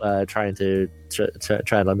also trying to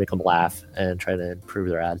try to make them laugh and try to improve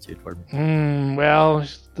their attitude toward me. Well,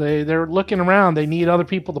 they're looking around. They need other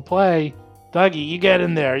people to play. Dougie, you get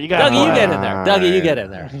in there. You got. Dougie, you get in there. Dougie, you get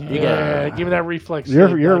in there. You get in there. Give me that reflex. You're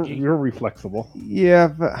Dougie. reflexible. Yeah,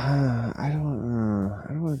 but I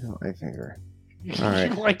don't want to cut my finger. All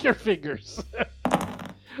right. You like your fingers.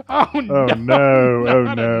 Oh no!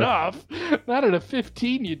 Not enough. Not at a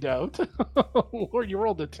 15, you don't. Or you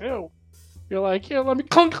rolled a 2. You're like, here, let me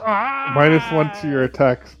clunk. -1 to your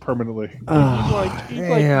attacks permanently. He's like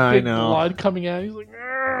yeah, big I know. blood coming out. He's like,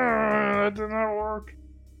 that did not work.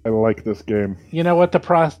 I like this game. You know what?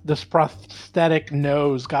 This prosthetic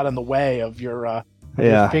nose got in the way of your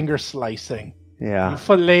finger slicing. Yeah. You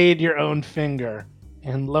filleted your own finger.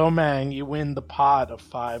 And Lomang, you win the pot of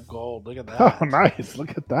 5 gold. Look at that. Oh, nice!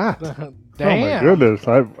 Look at that. Damn. Oh my goodness!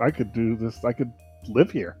 I could do this. I could live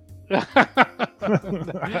here.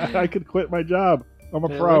 I could quit my job. I'm a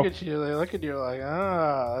They pro. look at you. They look at you like,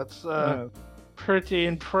 that's pretty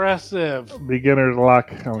impressive. Beginner's luck.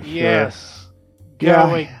 I'm sure. Yes.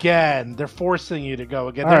 Go Yeah. again. They're forcing you to go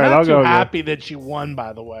again. All They're right, not I'll too go again. happy that you won,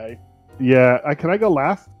 by the way. Yeah. Can I go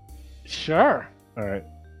last? Sure. All right.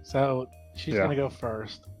 So she's Yeah. gonna go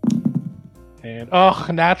first. And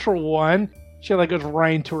natural 1. She goes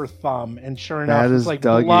right into her thumb, and sure enough, That it's is like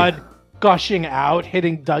Dougie. blood gushing out,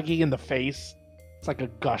 hitting Dougie in the face. It's like a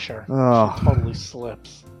gusher. Oh. She totally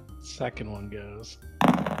slips. Second one goes.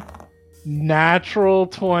 Natural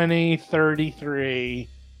 20, 33.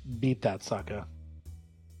 Beat that sucker.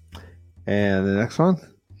 And the next one?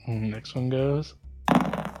 Next one goes.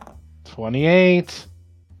 28.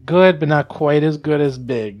 Good, but not quite as good as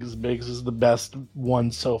Biggs. Biggs is the best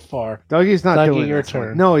one so far. Dougie's not Dougie, doing your this one.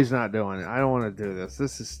 turn. No, he's not doing it. I don't want to do this.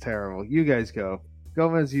 This is terrible. You guys go.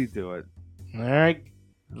 Gomez, you do it. All right.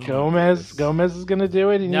 Oh, Gomez is going to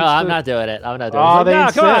do it. He No, needs I'm to- not doing it. I'm not doing Oh, it. they No,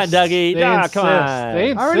 come on, insist. Dougie. They No, insist. come on.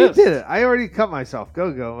 They I already insist. did it. I already cut myself.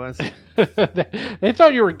 Go, Gomez. They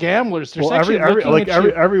thought you were gamblers. They're Well, actually looking at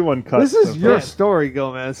you. everyone cuts. This is your Yeah. story,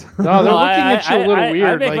 Gomez. No, they're No, looking at you a little weird.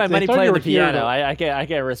 I make like, my they money thought playing you the were here piano. to- I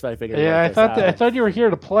can't risk my fingers. Yeah, like I thought you were here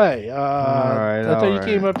to play. right, I thought you all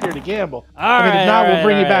came right. up here to gamble. All I mean, right, if not, all we'll right,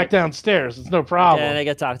 bring you all back right. downstairs. It's no problem. And I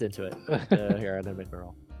get talked into it. Here, I didn't make me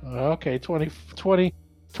roll. Okay, 20,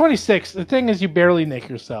 26. The thing is, you barely nick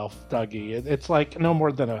yourself, Dougie. It's like no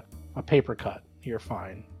more than a paper cut. You're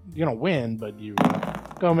fine. You don't win, but you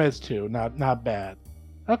Gomez too. Not bad.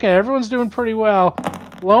 Okay, everyone's doing pretty well.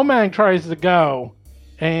 Lomang tries to go,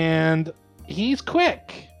 and he's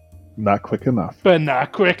quick, Not quick enough. but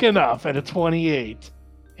not quick enough at a 28.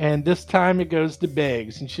 And this time it goes to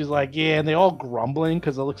Biggs, and she's like, yeah, and they all grumbling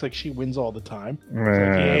because it looks like she wins all the time. It's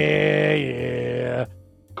like, yeah.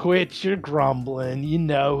 Quit your grumbling. You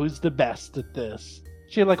know who's the best at this.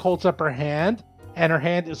 She holds up her hand, and her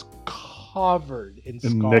hand is covered in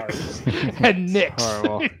scars nicks. and nicks.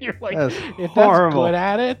 Horrible. You're like, That's if horrible. that's good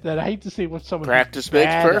at it, then I hate to see what someone Practice who's makes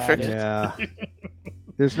bad at perfect. it. Yeah.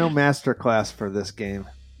 There's no master class for this game.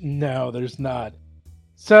 No, there's not.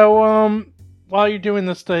 So, while you're doing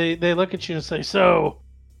this, they look at you and say, so,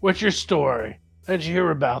 What's your story? How'd you hear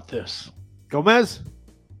about this? Gomez?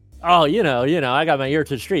 Oh, you know, I got my ear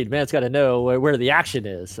to the street. Man's got to know where the action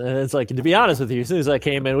is. And it's like, to be honest with you, as soon as I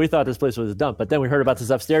came in, we thought this place was a dump. But then we heard about this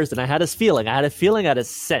upstairs, and I had a feeling. I had a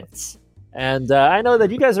sense. And I know that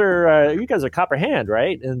you guys are Copperhand,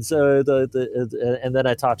 right? And so and then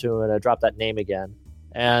I talked to him and I dropped that name again.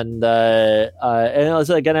 And I was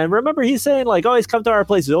like, and I remember he's saying like, always come to our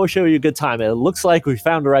place. We'll always show you a good time. And it looks like we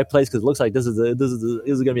found the right place because it looks like this is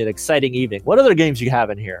going to be an exciting evening. What other games do you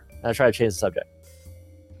have in here? And I try to change the subject.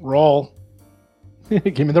 Roll.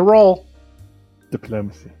 Give me the roll.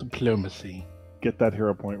 Diplomacy. Get that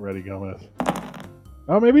hero point ready, Gomez.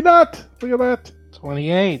 Oh, maybe not. Look at that.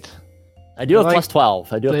 28. I do have plus 12.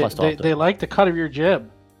 They like the cut of your jib.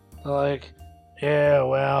 They're like, yeah,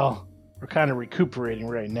 well, we're kind of recuperating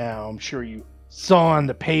right now. I'm sure you saw on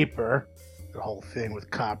the paper the whole thing with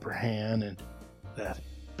Copperhand and that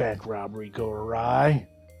bank robbery go awry.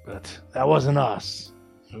 But that wasn't us.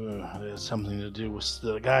 It had something to do with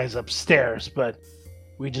the guys upstairs, but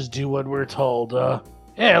we just do what we're told.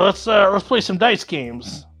 Yeah, let's play some dice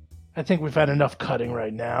games. I think we've had enough cutting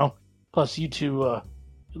right now. Plus, you two,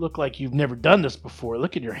 you look like you've never done this before.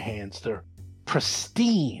 Look at your hands; they're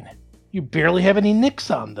pristine. You barely have any nicks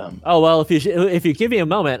on them. Oh well, if you give me a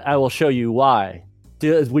moment, I will show you why.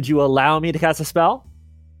 Would you allow me to cast a spell?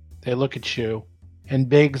 They look at you, and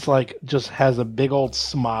Biggs like just has a big old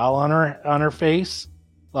smile on her face.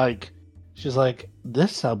 Like, she's like,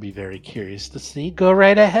 this I'll be very curious to see. Go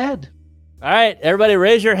right ahead. All right, everybody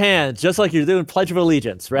raise your hands, just like you're doing Pledge of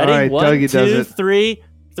Allegiance. Ready? All right, 1, Dougie 2, does it. 3.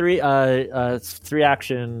 3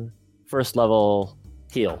 action, first level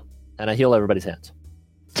heal. And I heal everybody's hands.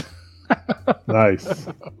 Nice.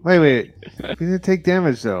 Wait. You didn't take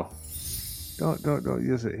damage, though. Don't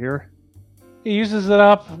use it here. He uses it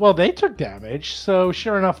up. Well, they took damage, so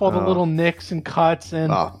sure enough, all the little nicks and cuts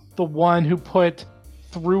and the one who put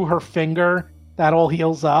through her finger, that all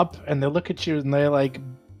heals up, and they look at you and they like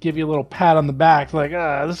give you a little pat on the back, like,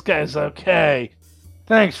 this guy's okay.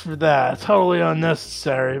 Thanks for that. Totally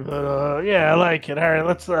unnecessary, but yeah, I like it. All right,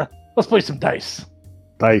 let's play some dice.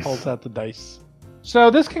 Pulls out the dice.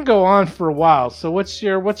 So this can go on for a while. So what's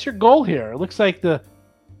your goal here? It looks like the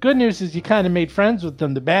good news is you kind of made friends with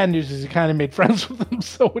them. The bad news is you kind of made friends with them.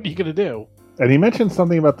 So what are you gonna do? And he mentioned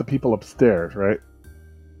something about the people upstairs, right?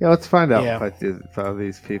 Yeah, let's find out Yeah. about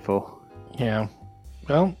these people. Yeah.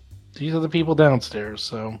 Well, these are the people downstairs.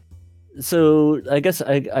 So I guess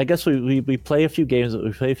we play a few games.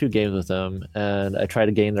 We play a few games with them, and I try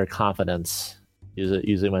to gain their confidence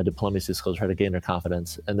using my diplomacy skills. Try to gain their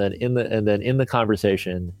confidence, and then in the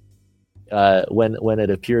conversation, when it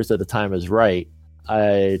appears that the time is right,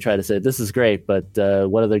 I try to say, "This is great, but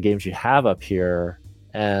what other games you have up here?"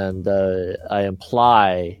 And I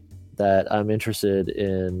imply that I'm interested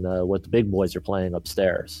in what the big boys are playing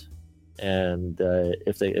upstairs, and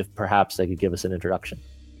if perhaps they could give us an introduction.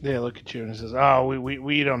 They look at you and says, "Oh,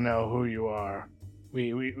 we don't know who you are.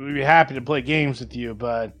 We'd be happy to play games with you,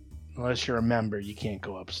 but unless you're a member, you can't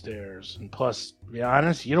go upstairs. And plus, to be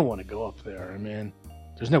honest, you don't want to go up there. I mean,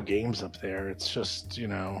 there's no games up there. It's just,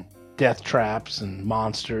 death traps and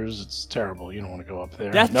monsters. It's terrible. You don't want to go up there.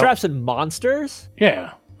 Death traps and monsters?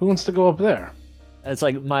 Yeah. Who wants to go up there? It's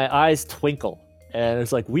like my eyes twinkle, and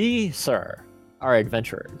it's like, we, sir, are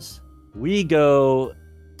adventurers. We go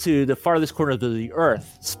to the farthest corner of the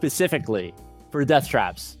earth specifically for death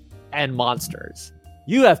traps and monsters.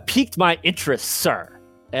 You have piqued my interest, sir."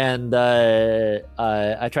 And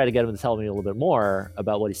I try to get him to tell me a little bit more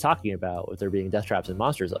about what he's talking about with there being death traps and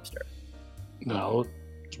monsters upstairs. No,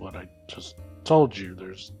 it's what I just told you.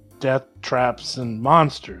 There's death traps and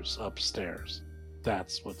monsters upstairs.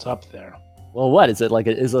 That's what's up there. Well, what is it like?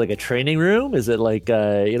 Is it like a training room? Is it like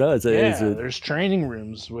there's training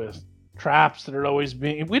rooms with traps that are always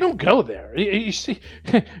being. We don't go there. You see,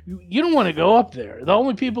 you don't want to go up there. The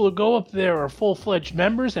only people who go up there are full-fledged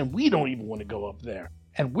members, and we don't even want to go up there.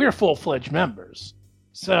 And we're full-fledged members.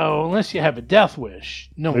 So unless you have a death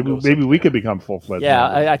wish, no one goes. Maybe we could become full-fledged. Yeah,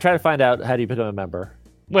 members. I try to find out how do you become a member.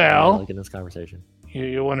 Well, like in this conversation,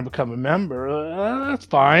 you want to become a member? That's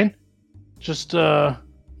fine. Just we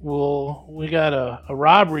got a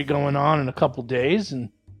robbery going on in a couple days, and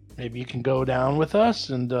maybe you can go down with us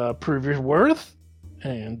and prove your worth.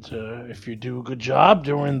 And if you do a good job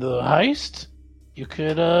during the heist, you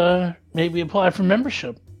could maybe apply for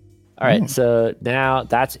membership. All right, so now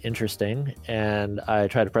that's interesting, and I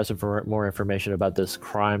try to press him for more information about this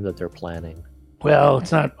crime that they're planning. Well,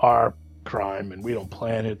 it's not our crime, and we don't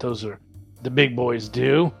plan it. Those are the big boys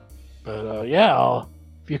do. But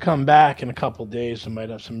if you come back in a couple days, I might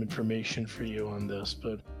have some information for you on this.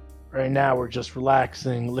 But Right now, we're just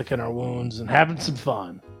relaxing, licking our wounds, and having some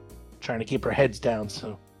fun. Trying to keep our heads down,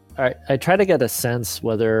 so... All right, I try to get a sense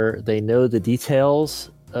whether they know the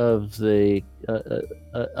details of the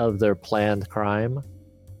of their planned crime,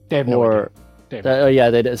 They have no idea. They have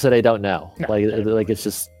no idea. so they don't know. No, like they don't know. it's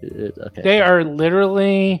just okay. They are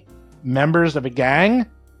literally members of a gang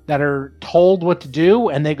that are told what to do,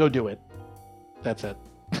 and they go do it. That's it.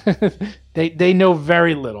 They know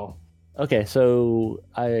very little. Okay, so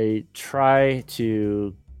I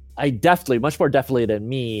definitely, much more definitely than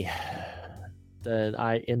me, than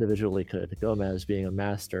I individually could. Gomez, being a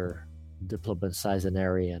master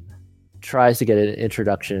diplomatizanarian, tries to get an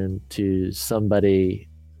introduction to somebody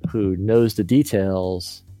who knows the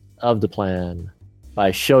details of the plan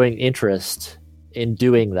by showing interest in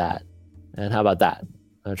doing that. And how about that? I'm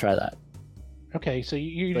gonna try that. Okay, so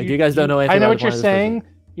you guys don't know anything I know about what the you're plan of this saying.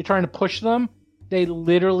 You're trying to push them. They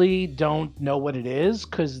literally don't know what it is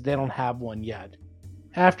because they don't have one yet.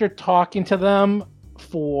 After talking to them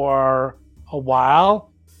for a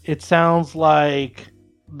while, it sounds like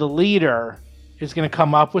the leader is going to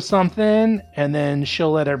come up with something, and then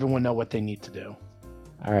she'll let everyone know what they need to do.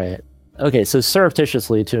 All right. Okay, so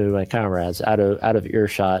surreptitiously to my comrades, out of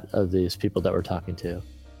earshot of these people that we're talking to,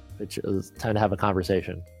 which is time to have a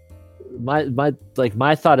conversation. My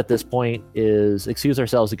thought at this point is excuse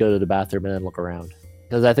ourselves to go to the bathroom and then look around,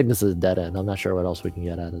 because I think this is a dead end. I'm not sure what else we can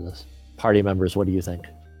get out of this. Party members, what do you think?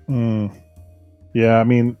 Yeah, I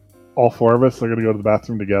mean, all four of us are going to go to the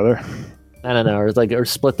bathroom together. I don't know, or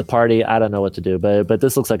split the party. I don't know what to do, but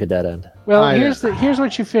this looks like a dead end. Well, here's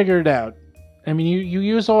what you figured out. I mean, you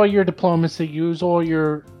use all your diplomacy, use all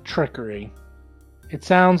your trickery. It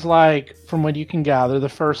sounds like, from what you can gather, the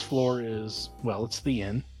first floor is, well, it's the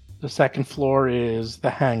inn. The second floor is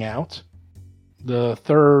the hangout. The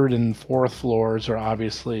third and fourth floors are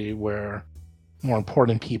obviously where more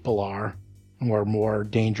important people are and where more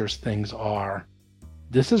dangerous things are.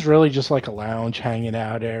 This is really just like a lounge hanging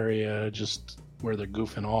out area, just where they're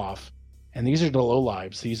goofing off. And these are the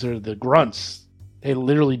lowlives. These are the grunts. They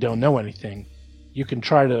literally don't know anything. You can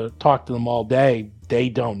try to talk to them all day. They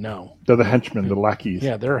don't know. They're the henchmen, the lackeys.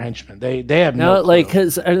 Yeah, they're henchmen. They have no clue. Like,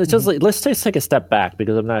 because it's just like, let's just take a step back,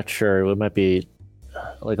 because I'm not sure. It might be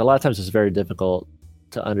like a lot of times it's very difficult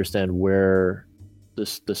to understand where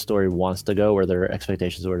the story wants to go, where their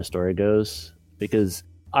expectations of where the story goes, because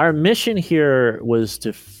our mission here was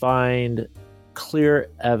to find clear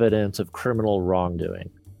evidence of criminal wrongdoing,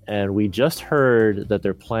 and we just heard that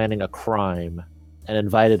they're planning a crime and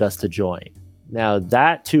invited us to join. Now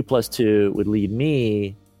that 2 + 2 would lead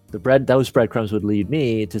me, those breadcrumbs would lead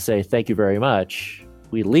me to say, thank you very much.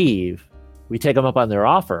 We leave, we take them up on their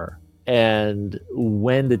offer. And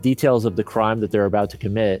when the details of the crime that they're about to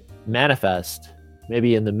commit manifest,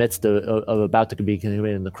 maybe in the midst of about to be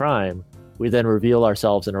committing the crime, we then reveal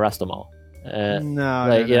ourselves and arrest them all.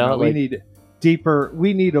 No. We need deeper.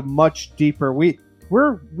 We need a much deeper. We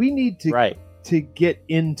need to to get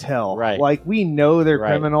intel. Right. Like, we know they're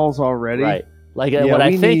criminals already. Right. Like, Yeah, what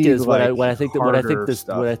I we think need, is like, what I think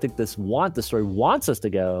the story wants us to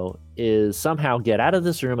go is somehow get out of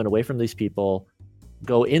this room and away from these people,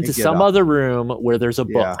 go into some other room where there's a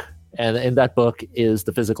book, and in that book is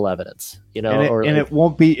the physical evidence. It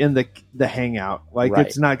won't be in the hangout. Like,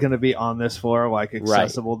 it's not going to be on this floor, like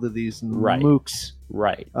accessible to these mooks.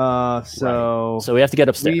 Right. So we have to get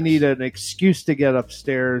upstairs. We need an excuse to get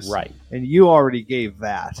upstairs. Right. And you already gave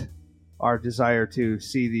that. Our desire to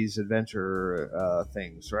see these adventure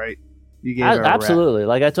things, right? You gave absolutely.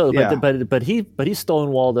 Like I told you, but he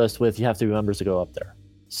stonewalled us with, you have to be members to go up there.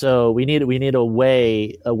 So we need a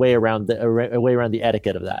way around the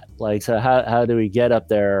etiquette of that. Like, so how do we get up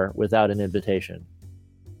there without an invitation?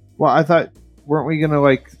 Well, I thought, weren't we gonna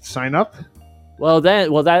like sign up?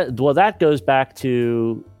 That goes back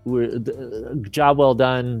to job well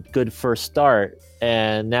done, good first start,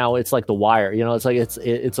 and now it's like The Wire.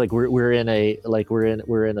 It's like we're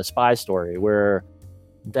in a spy story where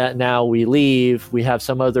that now we leave, we have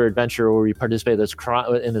some other adventure where we participate in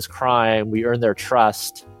this crime, we earn their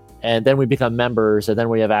trust, and then we become members, and then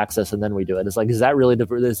we have access, and then we do it. It's like, is that really the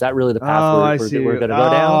path we're going to go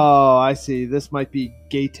down? Oh, I see. This might be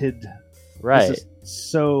gated. Right. This is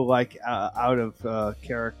so like out of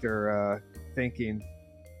character thinking.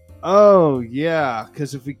 Oh yeah,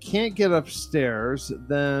 because if we can't get upstairs,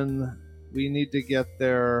 then we need to get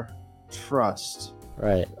their trust.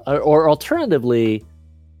 Right. Or alternatively,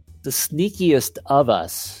 the sneakiest of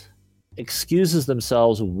us excuses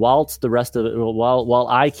themselves whilst the rest of it, while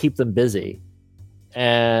I keep them busy,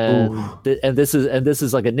 and this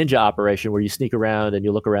is like a ninja operation where you sneak around and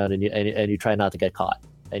you look around and you try not to get caught.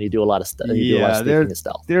 and you do a lot of you do a lot of sneaking and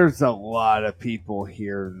stealth. There's a lot of people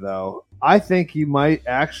here, though. I think you might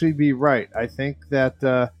actually be right. I think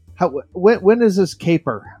that when is this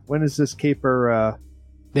caper? When is this caper?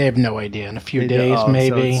 They have no idea. In a few days,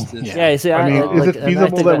 maybe. So it's- Yeah, you see, I mean, is it and I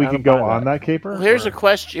feasible think that we I can don't go buy on that caper? Well, here's or- a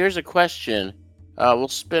question. Here's a question. We'll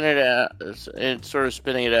spin it and sort of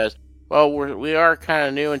spinning it as, well, we are kind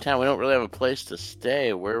of new in town. We don't really have a place to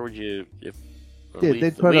stay. Where would you? If Yeah,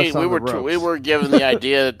 they'd put us on the ropes. we were given the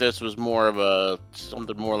idea that this was more of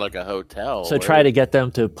something more like a hotel. So try to get them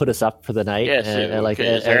to put us up for the night. Yes.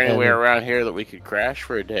 Is there anywhere and, around here that we could crash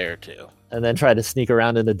for a day or two? and then try to sneak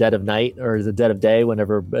around in the dead of night or the dead of day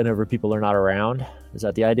whenever people are not around? Is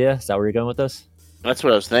that the idea? Is that where you're going with this? That's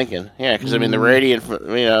what I was thinking. Yeah, because I mean, the Radiant,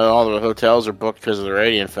 all the hotels are booked because of the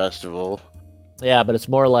Radiant Festival. Yeah, but it's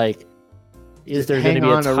more like, is there going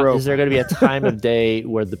to be a time of day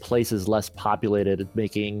where the place is less populated,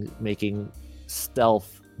 making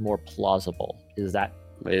stealth more plausible? Is that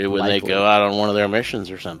Maybe when likely? they go out on one of their missions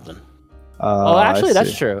or something. Oh, actually, I that's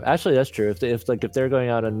see. true. Actually, that's true. If they're going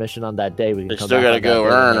out on mission on that day, we can They come still got to go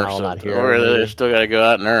earn or something. something. Or they still got to go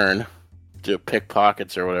out and earn. Do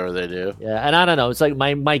pickpockets or whatever they do. Yeah, and I don't know. It's like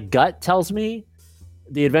my gut tells me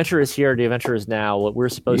the adventure is here. The adventure is now. What we're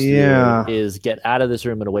supposed to do is get out of this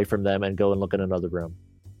room and away from them and go and look in another room.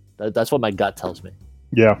 That's what my gut tells me.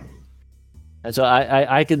 Yeah. And so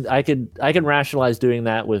I can rationalize doing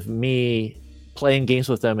that with me playing games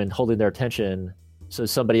with them and holding their attention, so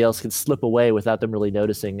somebody else can slip away without them really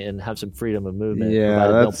noticing and have some freedom of movement. Yeah,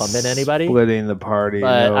 provided they that's don't bump into anybody. splitting the party.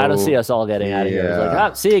 But I don't no. see us all getting out of here. It's like,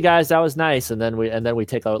 Yeah. see you guys, that was nice, and then we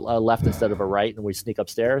take a left instead of a right, and we sneak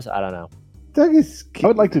upstairs. I don't know. I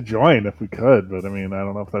would like to join if we could, but I mean, I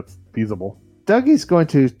don't know if that's feasible. Dougie's going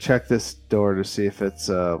to check this door to see if it's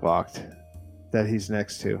locked. That he's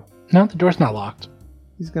next to. No, the door's not locked.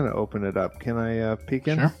 He's going to open it up. Can I peek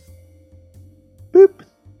in? Sure. Boop.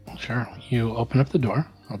 Sure. You open up the door.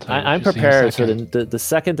 I'll tell you. what I'm you see in a prepared. So second. the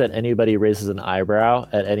second that anybody raises an eyebrow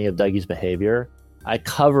at any of Dougie's behavior, I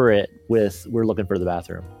cover it with "We're looking for the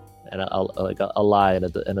bathroom," and a lie and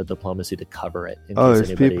a diplomacy to cover it. In Oh, case there's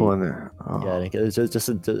anybody, people in there. Oh. Yeah, it's just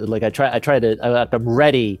like I'm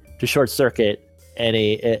ready to short circuit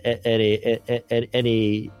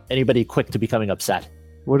anybody quick to becoming upset.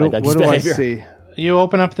 What do Dougie's I behavior. see? You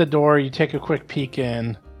open up the door. You take a quick peek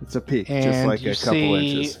in. It's a peek, And just like you a couple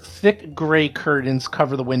see inches. thick gray curtains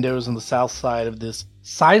cover the windows on the south side of this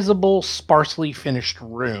sizable, sparsely finished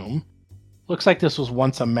room. Looks like this was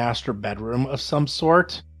once a master bedroom of some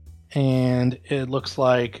sort. And it looks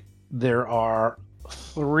like there are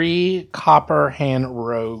 3 copper hand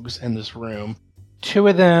rogues in this room. 2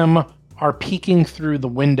 of them are peeking through the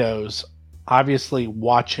windows, obviously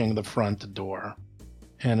watching the front door.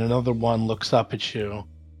 And another one looks up at you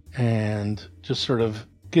and just sort of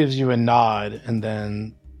gives you a nod and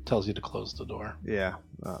then tells you to close the door. Yeah.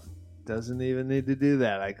 Doesn't even need to do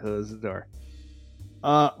that. I close the door.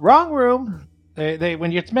 Wrong room. They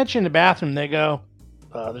when you mention the bathroom, they go,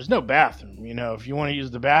 "There's no bathroom. You know, if you want to use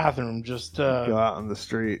the bathroom, just Go out on the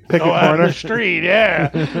street. Pick a go out in corner. the street."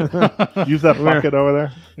 Yeah, Use that bucket over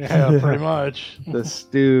there. yeah, pretty much. The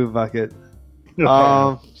stew bucket. Just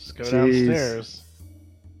go Jeez. downstairs.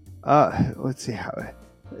 Let's see how.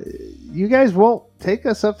 You guys won't take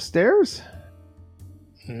us upstairs?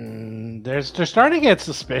 They're starting to get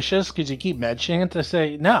suspicious because you keep mentioning it. They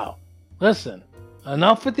say, "No, listen,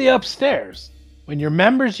 enough with the upstairs. When you're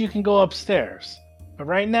members, you can go upstairs. But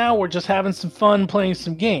right now, we're just having some fun playing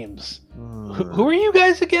some games. Who are you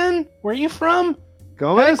guys again? Where are you from? I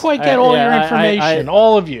Gomez? didn't quite get all your information.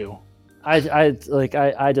 All of you. I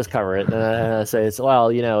just cover it and I say it's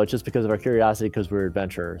it's just because of our curiosity because we're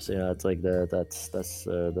adventurers. It's like that's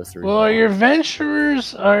the reason. Well, are you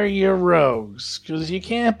adventurers or you're rogues? Because you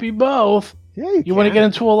can't be both. Yeah, You want to get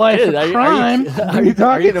into a life Dude, of crime. are you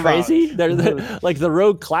talking about? crazy? Like the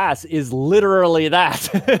rogue class is literally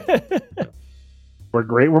that.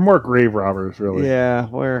 We're more grave robbers, really. Yeah,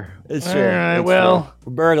 where? It's All true. right, It's well,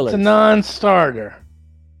 true. Burglars. it's a non-starter.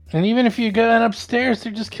 And even if you go upstairs,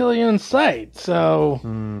 they just kill you in sight. So,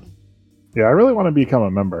 Yeah, I really want to become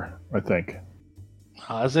a member, I think.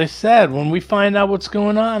 as I said, when we find out what's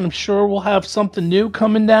going on, I'm sure we'll have something new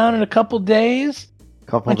coming down in a couple days.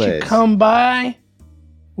 Couple Once days. you come by,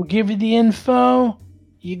 we'll give you the info.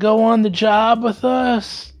 You go on the job with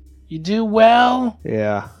us. You do well.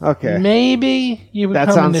 Yeah. Okay. Maybe you become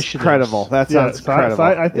That sounds initiatives. credible. That sounds credible. So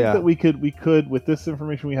I think Yeah. that we could, with this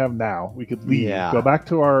information we have now, we could leave, Yeah. go back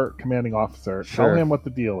to our commanding officer, Sure. tell him what the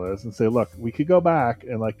deal is, and say, look, we could go back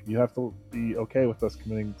and you have to be okay with us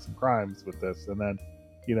committing some crimes with this, and then,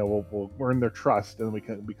 we'll earn their trust, and we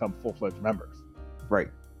can become full-fledged members. Right.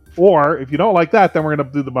 Or if you don't like that, then we're gonna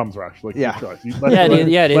do the bums rush. Like Yeah. your choice. You Do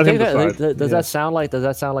you think decide. that, does that sound like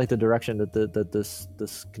the direction that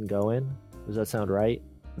this can go in? Does that sound right?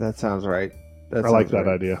 That sounds right. I like sounds that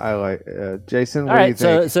right. idea. I like Jason. All What do you right,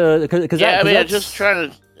 think? so because Yeah, I mean, I'm just trying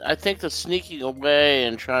to. I think the sneaking away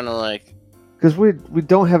and trying to like. Because we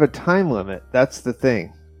don't have a time limit. That's the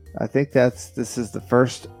thing. I think this is the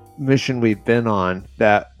first mission we've been on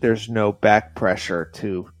that there's no back pressure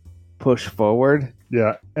to push forward.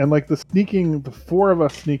 Yeah, and like the 4 of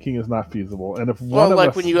us sneaking is not feasible. And if one Well, of like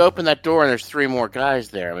us, when you open that door and there's 3 more guys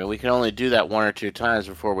there. I mean, we can only do that 1 or 2 times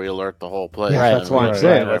before we alert the whole place. Yeah, that's And why I'm we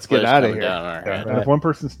saying, have our let's get place outta coming here. down. All right. yeah, and if one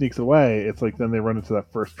person sneaks away, it's like then they run into that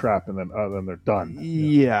first trap, and then they're done.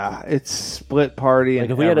 Yeah, it's split party. like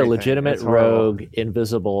and if we had a everything. legitimate It's horrible. rogue,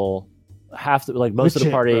 invisible, most of the Legit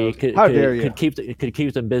party rogue. How dare you. could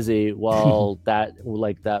keep them busy while that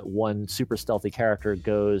one super stealthy character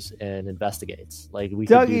goes and investigates. Like we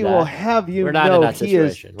could do Dougie that. will have you We're not know in that he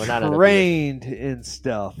is situation. We're not in that trained in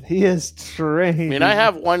stealth. He is trained. I mean, I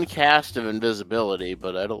have 1 cast of invisibility,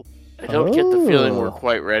 but I don't get the feeling we're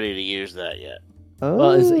quite ready to use that yet.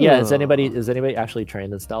 Well, is anybody actually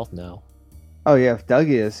trained in stealth? No. Oh yeah, if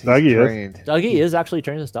Dougie is. He's Dougie is. trained. Dougie is actually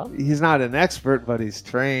trained in stealth. He's not an expert, but he's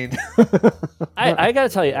trained. I gotta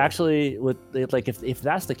tell you, actually, with like if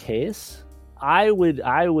that's the case, I would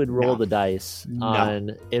roll the dice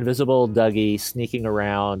on invisible Dougie sneaking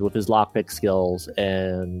around with his lockpick skills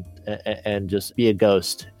and just be a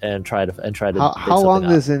ghost and try to How long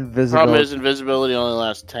does invisible? Problem is, invisibility only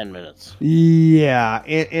lasts 10 minutes. Yeah,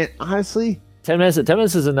 and honestly, 10 minutes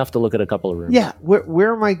is enough to look at a couple of rooms. yeah.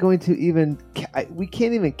 Where am I going to even? We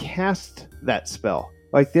can't even cast that spell.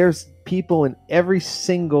 Like there's people in every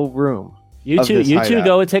single room. You of two this hideout.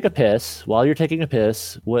 go and take a piss. While you're taking a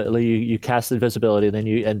piss, you cast invisibility,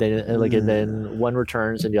 and then one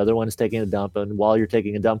returns and the other one is taking a dump. And while you're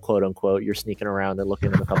taking a dump, quote unquote, you're sneaking around and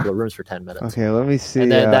looking in a couple of rooms for 10 minutes. Okay, let me see.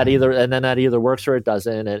 And then that either works or it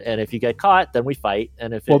doesn't. And if you get caught, then we fight.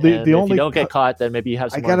 And if Well, if only you don't get caught, then maybe you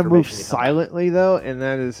have I some. gotta more move information you come back. silently though, and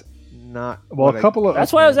that is not. Well, what a couple of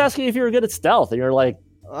That's why I was asking if you were good at stealth, and you're like,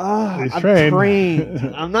 He's I'm trained.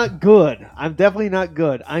 trained. I'm not good. I'm definitely not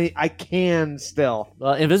good. I can stealth.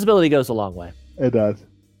 well, invisibility goes a long way. It does.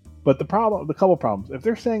 But the couple problems. If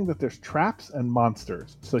they're saying that there's traps and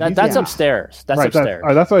monsters, so That's upstairs. That's right, upstairs.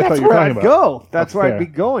 That's what I That's thought you were where talking I'd about. go. That's where I'd be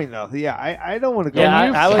Upstairs. going though. Yeah, I don't want to go. Yeah, When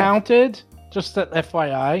you've I would- counted, just at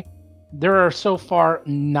FYI, there are so far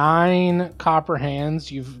 9 copper hands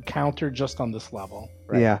you've countered just on this level.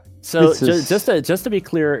 Yeah. So This is- just to be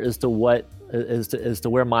clear as to what as to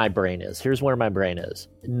where my brain is. Here's where my brain is.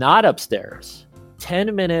 Not upstairs.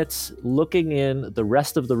 10 minutes looking in the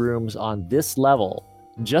rest of the rooms on this level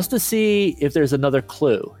just to see if there's another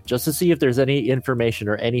clue, just to see if there's any information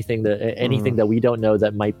or anything that we don't know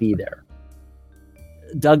that might be there.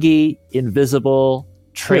 Dougie, invisible,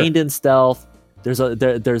 trained in stealth. There's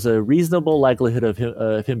a reasonable likelihood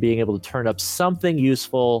of him being able to turn up something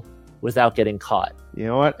useful without getting caught. You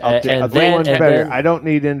know what? And I'll do then- one and better. then- I don't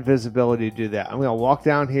need invisibility to do that. I'm gonna walk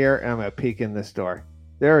down here and I'm gonna peek in this door.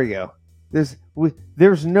 There we go.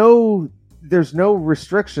 There's no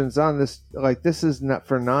restrictions on this. Like this is not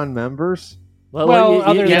for non-members. Well, you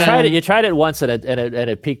other than- tried it once and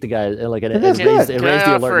it peaked the guy like it That's raised, good. it Can raised I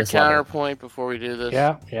the offer a alertness level. counterpoint before we do this?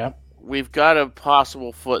 Yeah. We've got a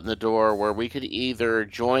possible foot in the door where we could either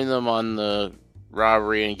join them on the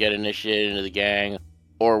robbery and get initiated into the gang,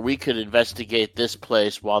 or we could investigate this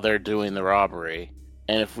place while they're doing the robbery.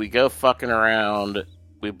 And if we go fucking around,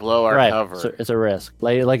 we blow our Right, cover. so it's a risk.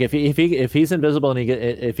 Like if he's invisible and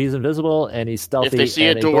if he's invisible and he's stealthy, If they see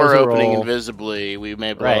a and he blows door opening roll, invisibly, we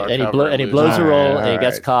may blow right, our and cover. he lose blows a our- roll Alright, and he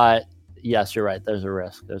gets alright. caught. Yes, you're right. There's a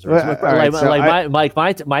risk. Well, alright,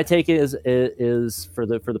 so my take is for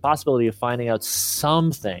the possibility of finding out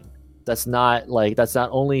something that's not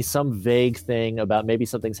only some vague thing about maybe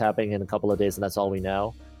something's happening in a couple of days and that's all we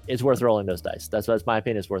know. It's worth rolling those dice. That's my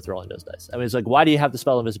opinion. It's worth rolling those dice. I mean, it's like, why do you have the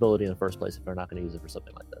spell invisibility in the first place if we're not going to use it for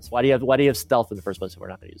something like this? Why do you have stealth in the first place if we're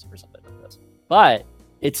not going to use it for something like this? But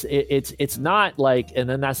it's not like, and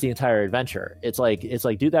then that's the entire adventure. It's like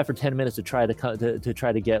do that for 10 minutes to try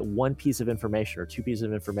to get one piece of information or 2 pieces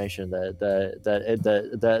of information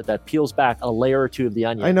that peels back a layer or 2 of the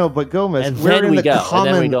onion. I know, but Gomez, And we're then in we the go. common.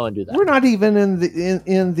 And then we go and do that. We're not even in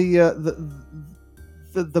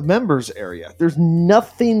the members area. There's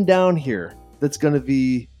nothing down here that's going to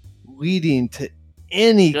be leading to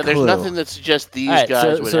any There's clue. nothing that suggests these All right,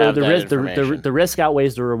 guys would have the that risk, information. the risk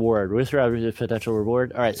outweighs the reward. Risk outweighs the potential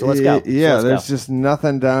reward. All right, so let's go. Yeah, So there's let's go. just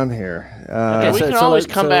nothing down here. Yeah, we so- can so always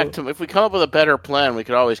let- come so- back to if we come up with a better plan. We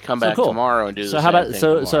could always come So back cool. tomorrow and do the So same how about thing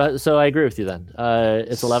so tomorrow. so I agree with you then.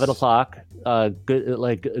 It's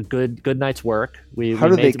 11:00. Good night's work. How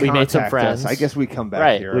do they we made some contact friends. us? I guess we come back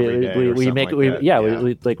right. here every day or we something make like we that. yeah,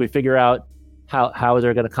 we figure out how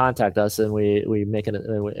they're going to contact us, and we make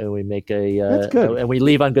That's good. and we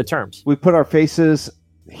leave on good terms. We put our faces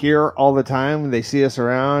here all the time. They see us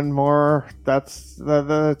around more. That's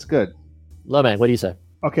good. Lomang, what do you say?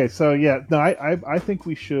 Okay, so yeah, no, I think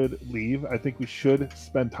we should leave. I think we should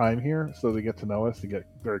spend time here so they get to know us, to get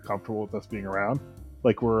very comfortable with us being around.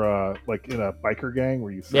 Like we're like in a biker gang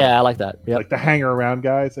where you sort of- Yeah, I like that. Yep. like the hanger around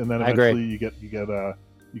guys, and then I agree. eventually you get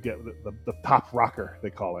the top rocker, they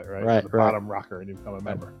call it, right? Right, the right. bottom rocker, and you become a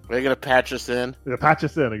member. They're gonna patch us in. Yeah, patch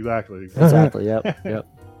us in, exactly. Exactly. Yep.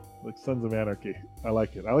 Like Sons of Anarchy. I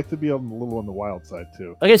like it. I like to be a little on the wild side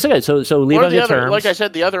too. Okay, so good. So leave Or on the good other, terms. like I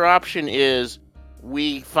said, the other option is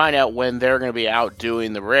we find out when they're going to be out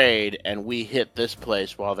doing the raid, and we hit this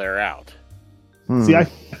place while they're out. See, I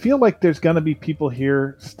feel like there's going to be people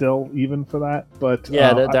here still, even for that. But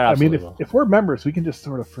Yeah, there I mean, absolutely will. if we're members, we can just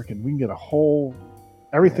sort of we can get a whole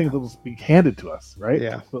everything that will be handed to us, right?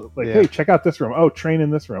 Yeah. So, like, Yeah. hey, check out this room. Oh, train in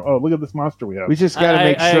this room. Oh, look at this monster we have. We just got to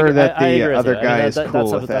make sure that I agree the with other you. I mean, guy is that- cool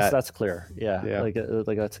that's, with that. That's clear. Yeah, Yeah. Like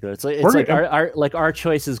that's good. It's like We're like gonna- our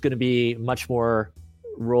choice is going to be much more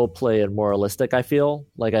role play and moralistic. I feel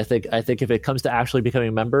like I think if it comes to actually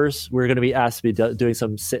becoming members, we're going to be asked to be doing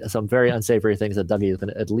some very unsavory things that Dougie is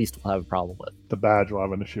going to at least have a problem with. The badge we'll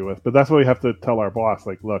have an issue with. But that's what we have to tell our boss.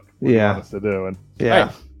 Like, look, what do you want us to do? And Yeah.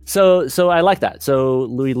 Right. So I like that. So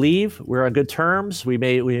we leave. We're on good terms. We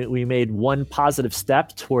made one positive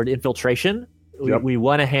step toward infiltration. Yep. We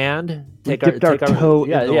won a hand. We dipped our toe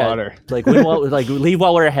in the water. Like leave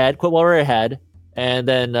while we're ahead. Quit while we're ahead. And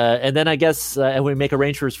then I guess and we make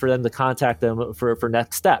arrangements for them to contact them for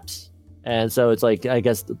next steps. And so it's like, I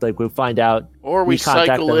guess, like we find out, Or we contact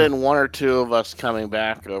cycle them. in one or two of us coming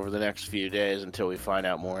back over the next few days until we find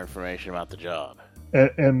out more information about the job.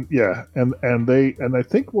 and I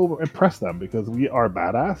think we'll impress them because we are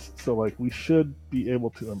badass. So like we should be able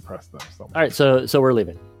to impress them. Somehow. All right, so we're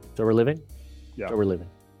leaving. Yeah. So we're leaving.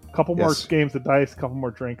 Couple more Yes. games of dice, couple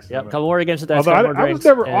more drinks. Yep. and- Couple more games of dice. Although couple more I was drinks,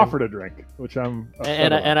 never and- offered a drink, which I'm upset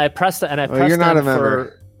And about. I pressed and I Well, pressed you're not them a member.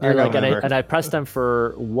 for You're not a and member. I pressed them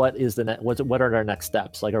for what is what are our next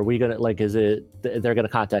steps? Like, are we gonna is it they're gonna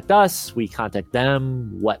contact us? We contact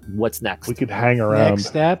them. What's next? we could hang around. Next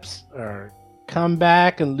steps are come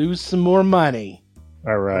back and lose some more money.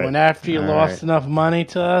 All right. When after you All lost right. enough money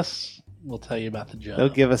to us, we'll tell you about the job. They'll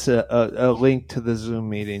give us a link to the Zoom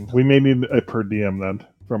meeting. We may need a per diem then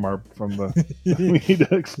from the we need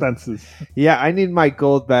expenses. Yeah, I need my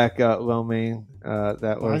gold back, Lomain. That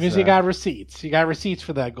As long was. as you got receipts. You got receipts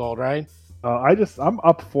for that gold, right? I'm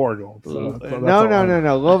up 4 gold. So that's no, all no, I- no,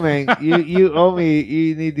 no, Lomain, you owe me.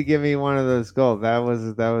 You need to give me one of those gold. That was.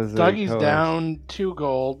 Dougie's a- down 2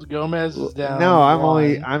 gold. Gomez is down. No,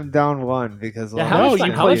 one. I'm down 1 because. Yeah, Lomain's how much-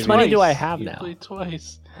 been how much giving money me- do I have You now? played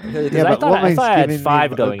twice. Because Yeah, I but thought Lomain's I had giving me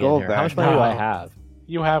 5 a going in gold here. How much back. money do I No. have?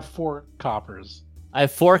 You have 4 coppers. I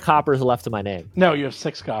have 4 coppers left in my name. No, you have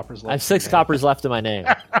 6 coppers left. I have 6 coppers left in my name.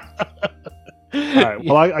 All right.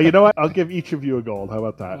 Well, you know what? I'll give each of you a gold. How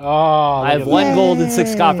about that? Oh, I have look at 1 that. gold and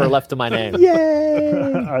 6 copper left in my name.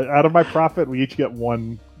 Yay! Out of my profit, we each get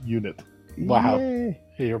 1 unit. Wow. Yay.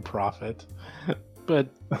 Your profit. But,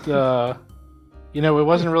 it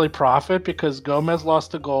wasn't really profit because Gomez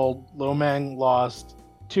lost a gold, Lomang lost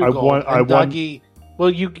 2 I gold, won- and I won- Dougie, well,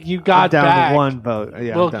 you I'm got down back. to 1 vote.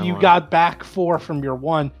 Yeah, I'm well, down you 1. got back 4 from your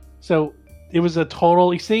 1. So it was a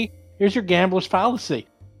total, you see, here's your gambler's fallacy.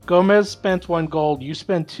 Gomez spent 1 gold, you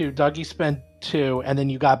spent 2, Dougie spent 2, and then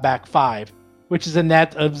you got back 5, which is a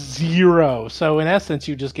net of 0. So in essence,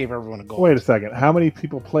 you just gave everyone a gold. Wait a second. How many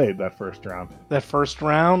people played that first round? That first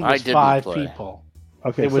round I was didn't 5 play. people.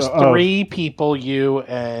 Okay, It was so, 3 people, you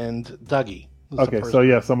and Dougie. was the Okay, person. so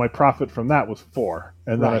yeah, so my profit from that was 4,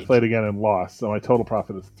 and then I Right. played again and lost. So my total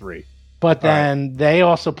profit is 3. But then they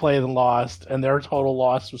also played and lost, and their total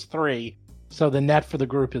loss was 3. So the net for the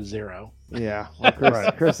group is 0. Yeah, well, Chris,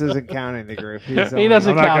 Right. Chris isn't counting the group. He's He only-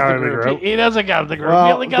 doesn't I'm not count the counting the group. group. He doesn't count the group. he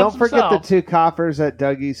Well, only don't counts forget himself. the 2 coppers that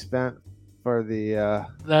Dougie spent for the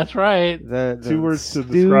That's right. the 2 words to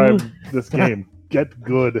stew. describe this game: get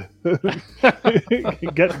good.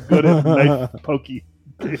 Get good at knife pokey.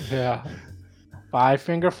 Yeah.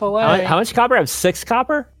 5-finger fillet. How much copper? I have 6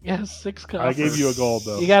 copper. Yes, 6 copper. I gave you a gold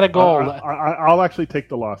though. You got a gold. I'll actually take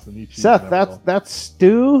the loss in each. Seth, that's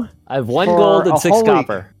stew. I have 1 For gold and a 6 whole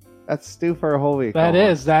copper. week. That's stew for a whole week. That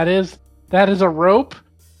is a rope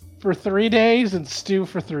for 3 days and stew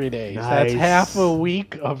for 3 days. That's Nice. half a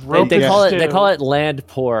week of rope. They and call stew. it land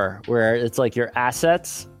poor, where it's like your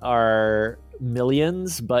assets are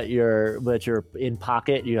millions, but you're in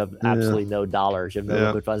pocket. You have absolutely no dollars. You have no Yeah.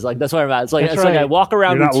 liquid funds. Like that's what I'm at. It's like That's it's like I right. walk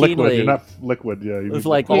around You're not liquid. routinely. You're not liquid. Yeah. With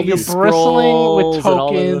like Yeah, all you're these bristling with scrolls and all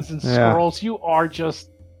of tokens the- and Yeah. scrolls. You are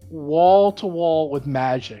just wall to wall with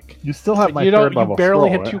magic. You still have my you third level. You barely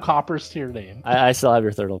scroll, hit 2 right? coppers to your name. I still have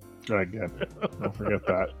your third level. Again, don't forget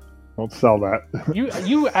that. Don't sell that.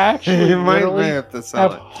 You actually You might literally have to sell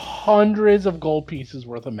have it. hundreds of gold pieces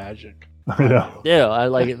worth of magic. I know. Yeah, I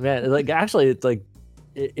like it, man. Like actually, it's like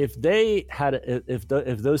if they had if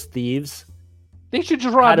those thieves They should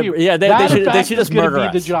just rob had you. yeah they That, in should fact, just is gonna murder be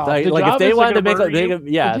us. the job. Like, The like job if they is wanted to they're make gonna they, murder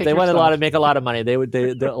you yeah and if they take wanted your to stuff. make a lot of money, they would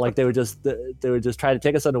just try to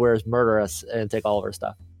take us unawares, murder us, and take all of our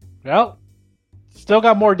stuff. Well, still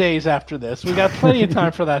got more days after this. We got plenty of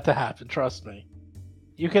time for that to happen. Trust me.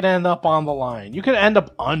 You could end up on the line. You could end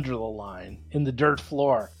up under the line in the dirt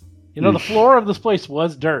floor. You know, the Yeesh. floor of this place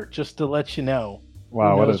was dirt. Just to let you know.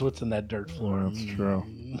 Wow, Who what knows a what's in that dirt floor? That's true.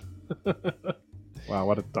 Wow,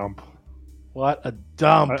 what a dump. What a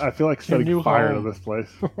dump. I feel like Your setting new fire home. to this place.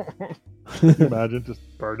 Can you imagine, just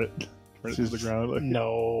burn it to the ground. Like,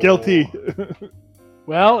 No. guilty.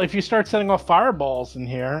 Well, if you start setting off fireballs in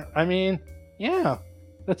here, I mean, yeah.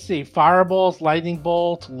 Let's see. Fireballs, lightning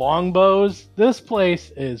bolts, longbows. This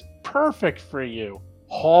place is perfect for you.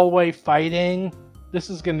 Hallway fighting. This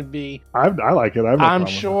is going to be... I like it. I have no I'm problem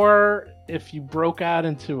with sure if you broke out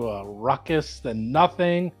into a ruckus, then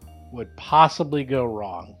nothing would possibly go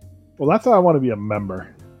wrong. it. Well, that's how I want to be a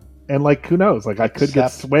member. And like, who knows? Like, I could get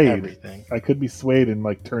Except swayed. Everything. I could be swayed and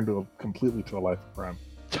like turn completely to a life of crime.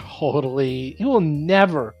 Totally. You will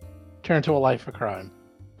never turn to a life of crime.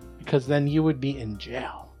 Because then you would be in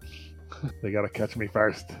jail. They gotta catch me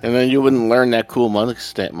first. And then you wouldn't learn that cool monk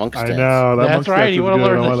stance. I know. That That's monk right. stance You is want to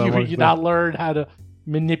good. I learn want that that you monk not stance. learn how to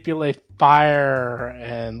manipulate fire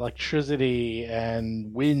and electricity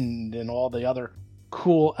and wind and all the other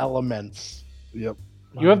cool elements. Yep.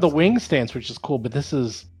 You have the wing stance, which is cool, but this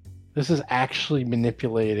is actually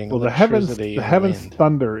manipulating Well, the heavens wind.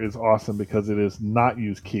 thunder is awesome because it is not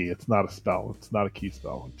use key. It's not a spell. It's not a key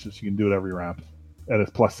spell. It's just you can do it every round, and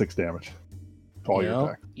it's +6 damage to all You your know,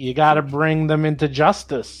 attack. you got to bring them into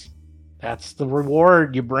justice. That's the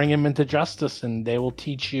reward. You bring them into justice, and they will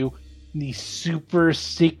teach you the super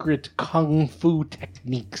secret kung fu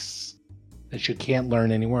techniques that you can't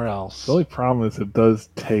learn anywhere else. The only problem is it does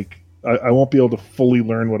take. I won't be able to fully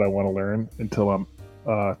learn what I want to learn until I'm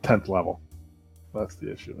 10th level. That's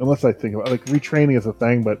the issue. Unless I think about like retraining is a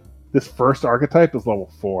thing, but this first archetype is level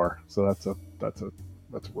 4, so that's a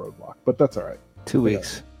roadblock. But that's all right. 2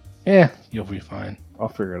 weeks. Yeah, you'll be fine. I'll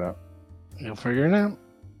figure it out. You'll figure it out.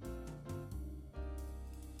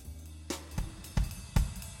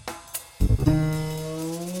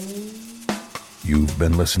 You've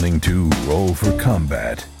been listening to Roll for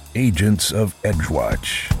Combat, Agents of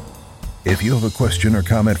Edgewatch. If you have a question or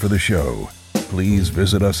comment for the show, please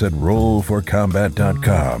visit us at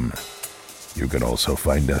rollforcombat.com. You can also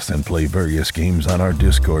find us and play various games on our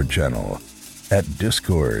Discord channel at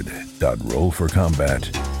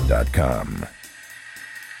discord.rollforcombat.com.